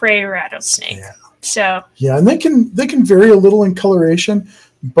is the prairie rattlesnake. Yeah. So and they can vary a little in coloration,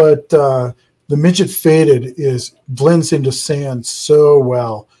 but the midget faded blends into sand so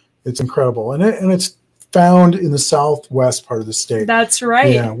well. It's incredible, and it's found in the southwest part of the state. That's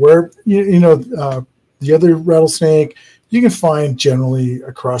right. Yeah, where the other rattlesnake you can find generally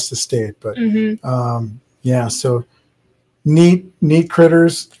across the state, but so neat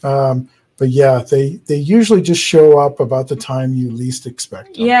critters. But yeah, they usually just show up about the time you least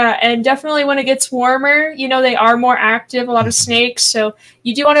expect them. Yeah, and definitely when it gets warmer, they are more active, a lot of snakes. So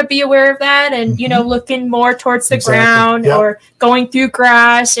you do want to be aware of that and, looking more towards the ground or going through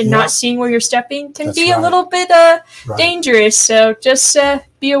grass and not seeing where you're stepping can be a little bit dangerous. So just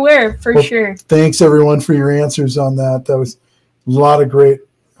be aware for sure. Thanks, everyone, for your answers on that. That was a lot of great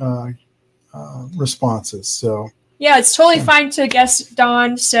responses. So. Yeah, it's totally fine to guess,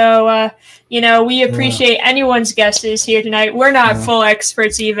 Dawn. So, we appreciate anyone's guesses here tonight. We're not full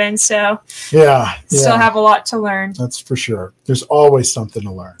experts even, so still have a lot to learn. That's for sure. There's always something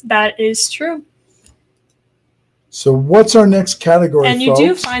to learn. That is true. So what's our next category, And you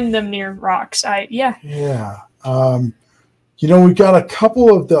do find them near rocks. Yeah. We've got a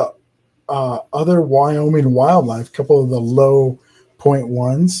couple of the other Wyoming wildlife, a couple of the low point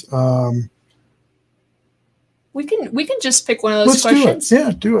ones. We can just pick one of those questions. Do it.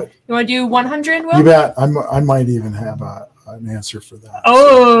 Yeah, do it. You want to do 100, Will? You bet. I might even have an answer for that.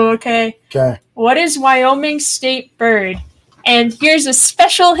 Oh, okay. Okay. What is Wyoming's state bird? And here's a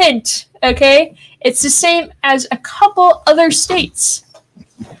special hint, okay? It's the same as a couple other states.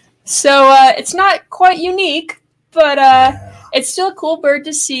 So it's not quite unique, but it's still a cool bird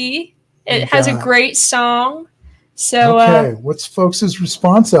to see. It has a great song. So okay, what's folks'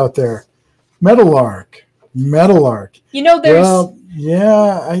 response out there? Meadowlark. There's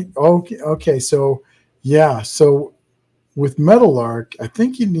okay. So with meadowlark, I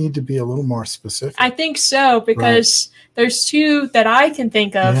think you need to be a little more specific. I think so because there's 2 that I can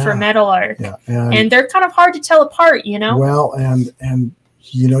think of for meadowlark, and they're kind of hard to tell apart. Well, and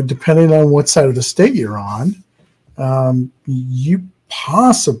depending on what side of the state you're on, you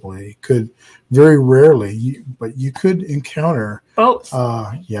possibly could, very rarely, but you could encounter both.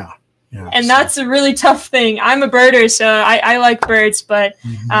 Yeah, and that's a really tough thing. I'm a birder, so I like birds, but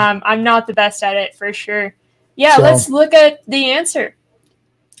I'm not the best at it for sure. Yeah, let's look at the answer.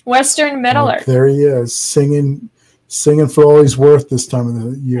 Western meadowlark. There he is, singing for all he's worth this time of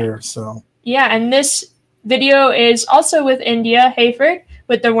the year. So yeah, and this video is also with India Hayford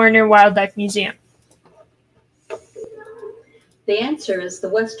with the Werner Wildlife Museum. The answer is the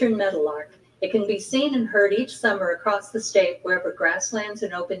western meadowlark. It can be seen and heard each summer across the state wherever grasslands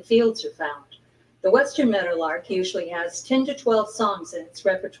and open fields are found. The western meadowlark usually has 10 to 12 songs in its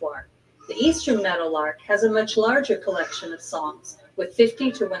repertoire. The eastern meadowlark has a much larger collection of songs with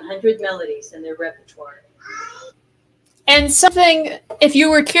 50 to 100 melodies in their repertoire. And something, if you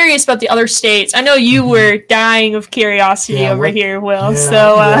were curious about the other states, I know you were dying of curiosity over here, Will.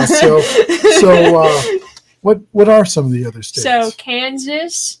 What are some of the other states? So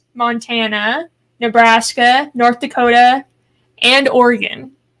Kansas, Montana, Nebraska, North Dakota, and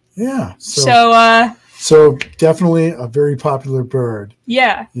Oregon. Yeah. So definitely a very popular bird.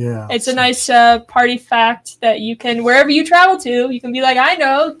 Yeah. Yeah. It's a nice party fact that you can, wherever you travel to, you can be like, I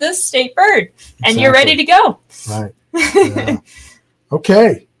know this state bird, and you're ready to go. Right. Yeah.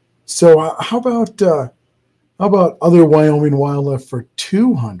 Okay. So how about other Wyoming wildlife for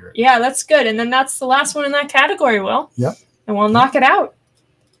 200? Yeah, that's good. And then that's the last one in that category, Will. Yep. And we'll knock it out.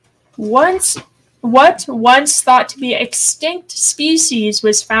 What once thought to be extinct species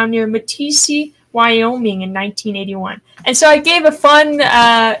was found near Matisse, Wyoming in 1981? And so I gave a fun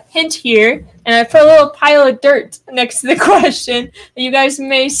hint here, and I put a little pile of dirt next to the question that you guys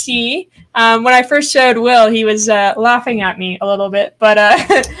may see. When I first showed Will, he was laughing at me a little bit, but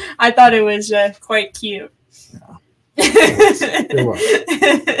I thought it was quite cute. Yeah. It was.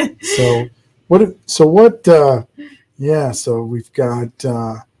 So we've got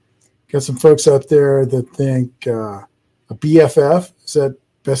some folks out there that think a BFF, is that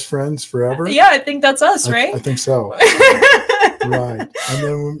best friends forever? Yeah, I think that's us, right? I think so. Right.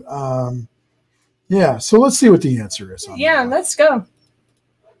 And then, so let's see what the answer is. Let's go.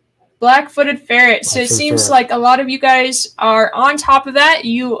 Black-footed ferret. So it seems like a lot of you guys are on top of that.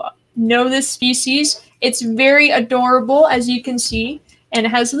 You know this species. It's very adorable, as you can see, and it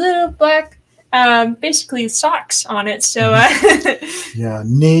has little black, basically socks on it. So yeah,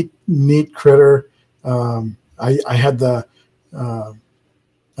 neat critter. I had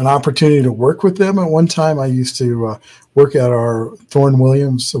an opportunity to work with them at one time. I used to work at our Thorne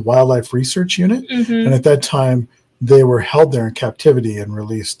Williams Wildlife Research Unit, and at that time they were held there in captivity and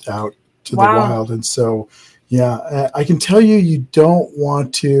released out to the wild. And so, I can tell you don't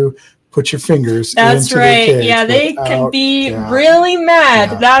want to put your fingers into their cage. Yeah, they can be really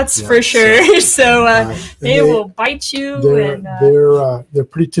mad. That's for sure. So they will bite you. They're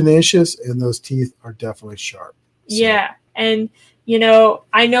pretty tenacious, and those teeth are definitely sharp. So. Yeah, and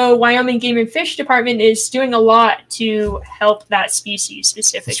I know Wyoming Game and Fish Department is doing a lot to help that species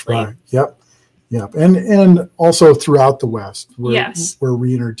specifically. That's right. Yep. And also throughout the West, we're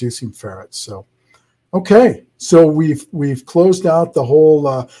reintroducing ferrets. So, okay. So we've closed out the whole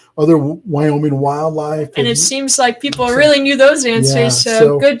other Wyoming wildlife, and it seems like people really knew those answers. Yeah,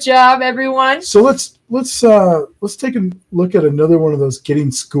 so good job, everyone. So let's take a look at another one of those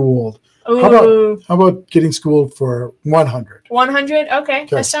getting schooled. Ooh. How about getting schooled for 100? 100? Okay,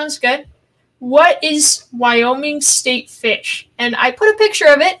 that sounds good. What is Wyoming state fish? And I put a picture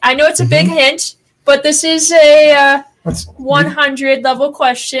of it. I know it's a big hint, but this is a 100 level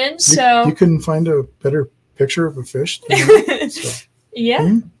question. So you couldn't find a better picture of a fish?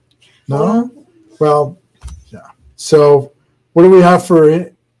 Yeah. No? Well, yeah. So what do we have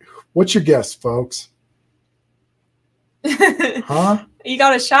for what's your guess, folks? Huh? You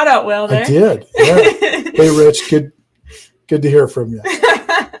got a shout out, Will, there. I did. Yeah. Hey, Rich, good to hear from you.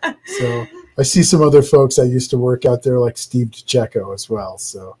 So I see some other folks I used to work out there, like Steve DiCecco as well.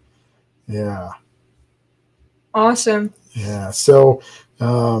 So, yeah. Awesome. Yeah. So,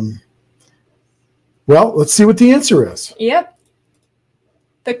 well, let's see what the answer is. Yep.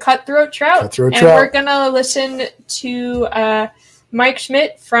 The cutthroat trout. And we're going to listen to Mike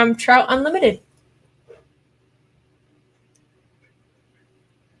Schmidt from Trout Unlimited.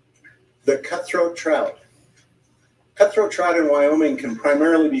 The cutthroat trout. Cutthroat trout in Wyoming can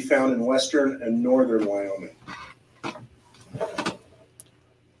primarily be found in western and northern Wyoming.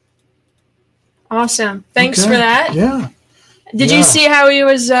 Awesome. Thanks for that. Yeah. Did you see how he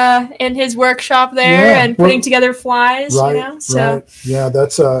was in his workshop there and putting together flies? Right. Yeah,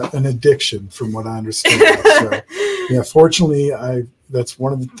 that's an addiction from what I understand. So, yeah, fortunately, that's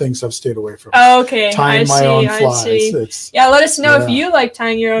one of the things I've stayed away from. Okay, tying my own flies. Let us know if you like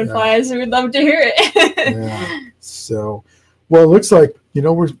tying your own flies. We'd love to hear it. Yeah. So, well, it looks like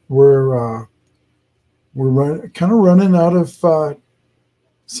we're kind of running out of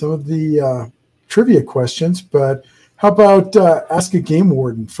some of the trivia questions, but how about ask a game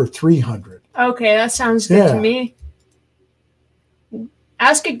warden for 300? Okay, that sounds good to me.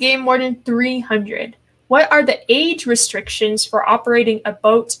 Ask a game warden 300. What are the age restrictions for operating a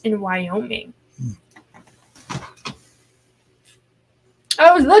boat in Wyoming?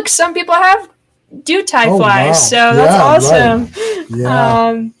 Oh, look, some people do tie flies, so that's awesome.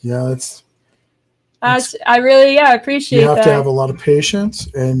 Right. Yeah, that's I really appreciate you have that. to have a lot of patience,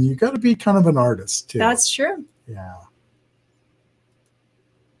 and you got to be kind of an artist too. That's true. Yeah.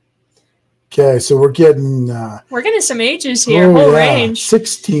 Okay, so we're getting some ages here, whole range.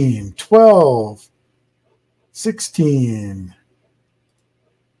 16, 12, 16.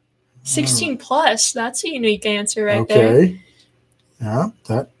 16 plus. That's a unique answer right there. Okay. Yeah,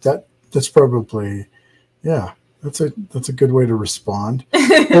 that's probably, yeah, that's a good way to respond.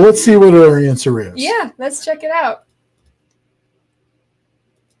 Well, let's see what our answer is. Yeah, let's check it out.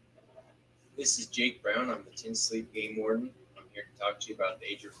 This is Jake Brown. I'm the Tin Sleep Game Warden. I'm here to talk to you about the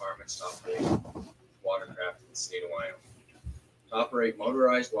age requirements to operate watercraft in the state of Wyoming. To operate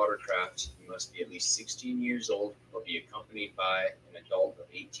motorized watercraft, you must be at least 16 years old or be accompanied by an adult of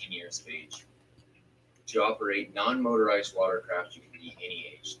 18 years of age. To operate non-motorized watercraft, you can be any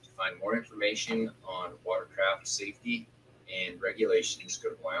age. To find more information on watercraft safety and regulations, go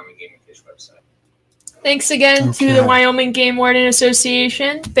to the Wyoming Game and Fish website. Thanks again to the Wyoming Game Warden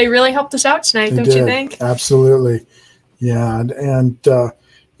Association. They really helped us out tonight, don't you think? Absolutely. Yeah, and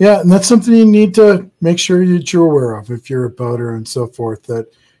that's something you need to make sure that you're aware of if you're a boater and so forth, that,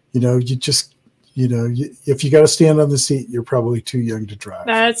 if you got to stand on the seat, you're probably too young to drive.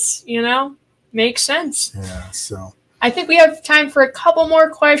 That's, makes sense. Yeah, so. I think we have time for a couple more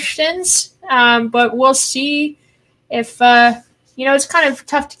questions, but we'll see if, it's kind of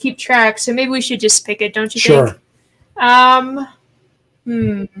tough to keep track, so maybe we should just pick it, don't you think? Sure. How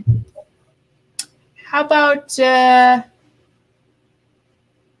about,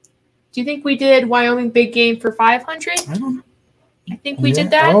 do you think we did Wyoming Big Game for 500? I think we did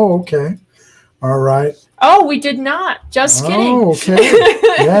that. Oh, okay. All right. Oh, we did not. Just kidding. Oh, okay.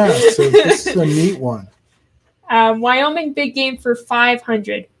 Yeah, so this is a neat one. Wyoming Big Game for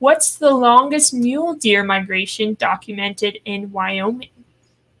 500. What's the longest mule deer migration documented in Wyoming?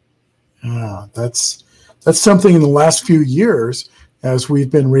 That's something in the last few years, as we've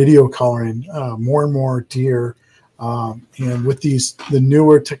been radio collaring more and more deer, and with the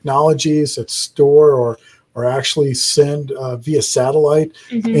newer technologies that store or actually send via satellite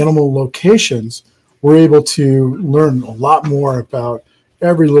animal locations, we're able to learn a lot more about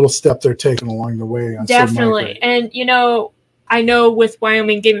every little step they're taking along the way. Definitely. And, I know with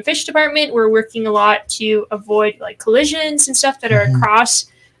Wyoming Game and Fish Department, we're working a lot to avoid collisions and stuff that are across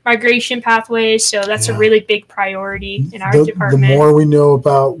migration pathways. So that's a really big priority in our department. The more we know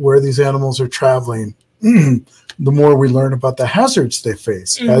about where these animals are traveling, the more we learn about the hazards they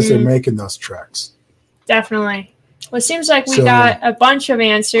face as they're making those treks. Definitely. Well, it seems like we got a bunch of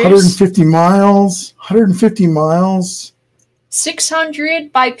answers. 150 miles.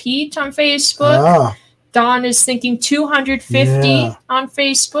 600 by Pete on Facebook. Don is thinking 250 on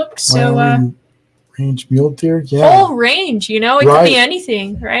Facebook. So range mule deer, whole range, it could be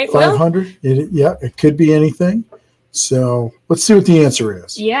anything, right? 500, it could be anything. So let's see what the answer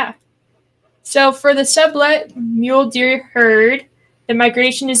is. Yeah. So for the sublet mule deer herd, the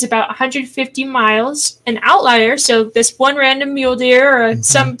migration is about 150 miles. An outlier, so this one random mule deer or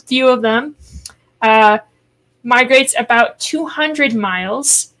some few of them, migrates about 200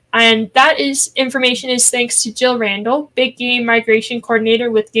 miles. And that information is thanks to Jill Randall, Big Game Migration Coordinator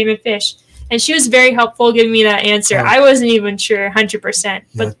with Game and Fish. And she was very helpful giving me that answer. I wasn't even sure 100%,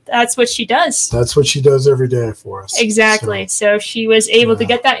 but that's what she does. That's what she does every day for us. Exactly. So she was able to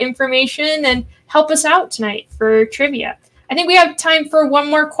get that information and help us out tonight for trivia. I think we have time for one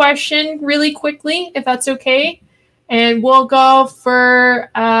more question really quickly, if that's okay. And we'll go for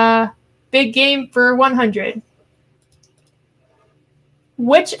Big Game for 100.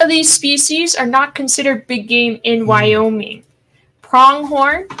 Which of these species are not considered big game in Wyoming?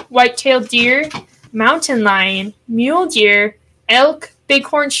 Pronghorn, white-tailed deer, mountain lion, mule deer, elk,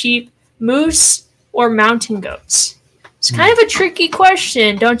 bighorn sheep, moose, or mountain goats? It's kind of a tricky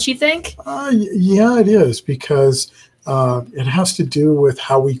question, don't you think? Yeah, it is, because it has to do with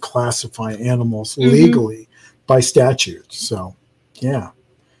how we classify animals legally by statute. So, yeah.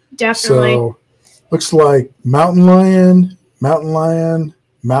 Definitely. So, looks like mountain lion, mountain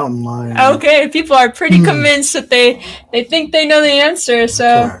lion. Okay, people are pretty convinced that they think they know the answer.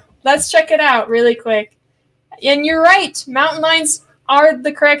 So let's check it out really quick. And you're right, mountain lions are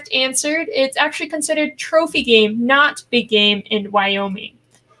the correct answer. It's actually considered trophy game, not big game in Wyoming.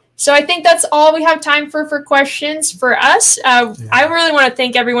 So I think that's all we have time for questions for us. I really want to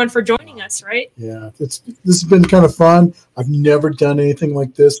thank everyone for joining us, right? Yeah, this has been kind of fun. I've never done anything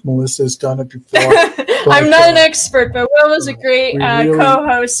like this. Melissa's done it before. I'm not an expert, but Will was a great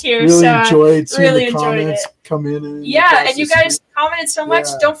co-host here. Really so enjoyed seeing the enjoyed comments it. come in. And and you guys commented so much.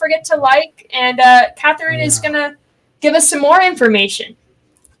 Don't forget to like. And Catherine is going to give us some more information.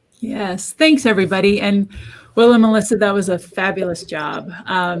 Yes, thanks everybody. And Will and Melissa, that was a fabulous job.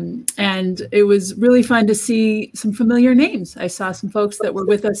 And it was really fun to see some familiar names. I saw some folks that were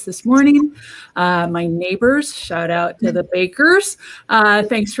with us this morning. My neighbors, shout out to the Bakers.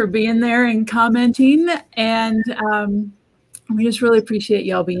 Thanks for being there and commenting. And we just really appreciate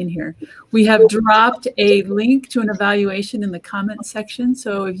y'all being here. We have dropped a link to an evaluation in the comment section.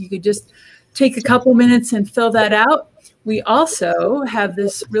 So if you could just take a couple minutes and fill that out. We also have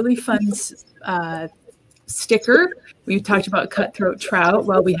this really fun sticker. We've talked about cutthroat trout.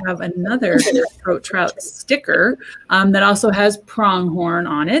 Well, we have another cutthroat trout sticker that also has pronghorn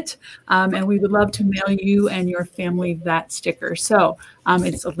on it. And we would love to mail you and your family that sticker. So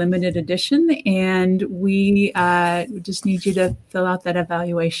it's a limited edition, and we just need you to fill out that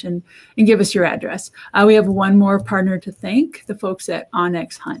evaluation and give us your address. We have one more partner to thank, the folks at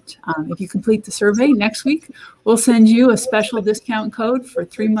Onyx Hunt. If you complete the survey next week, we'll send you a special discount code for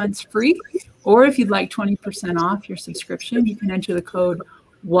 3 months free. Or if you'd like 20% off your subscription, you can enter the code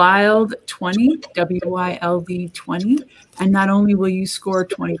WILD20, WILD20. And not only will you score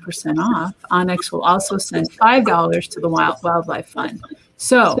 20% off, Onyx will also send $5 to the Wildlife Fund.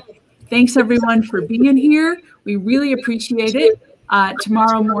 So thanks everyone for being here. We really appreciate it.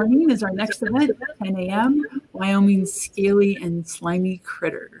 Tomorrow morning is our next event, 10 a.m., Wyoming's Scaly and Slimy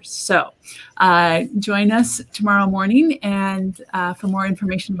Critters. So join us tomorrow morning, and for more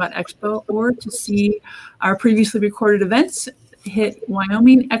information about Expo or to see our previously recorded events, hit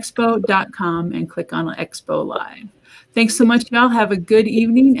wyomingexpo.com and click on Expo Live. Thanks so much, y'all. Have a good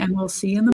evening, and we'll see you in the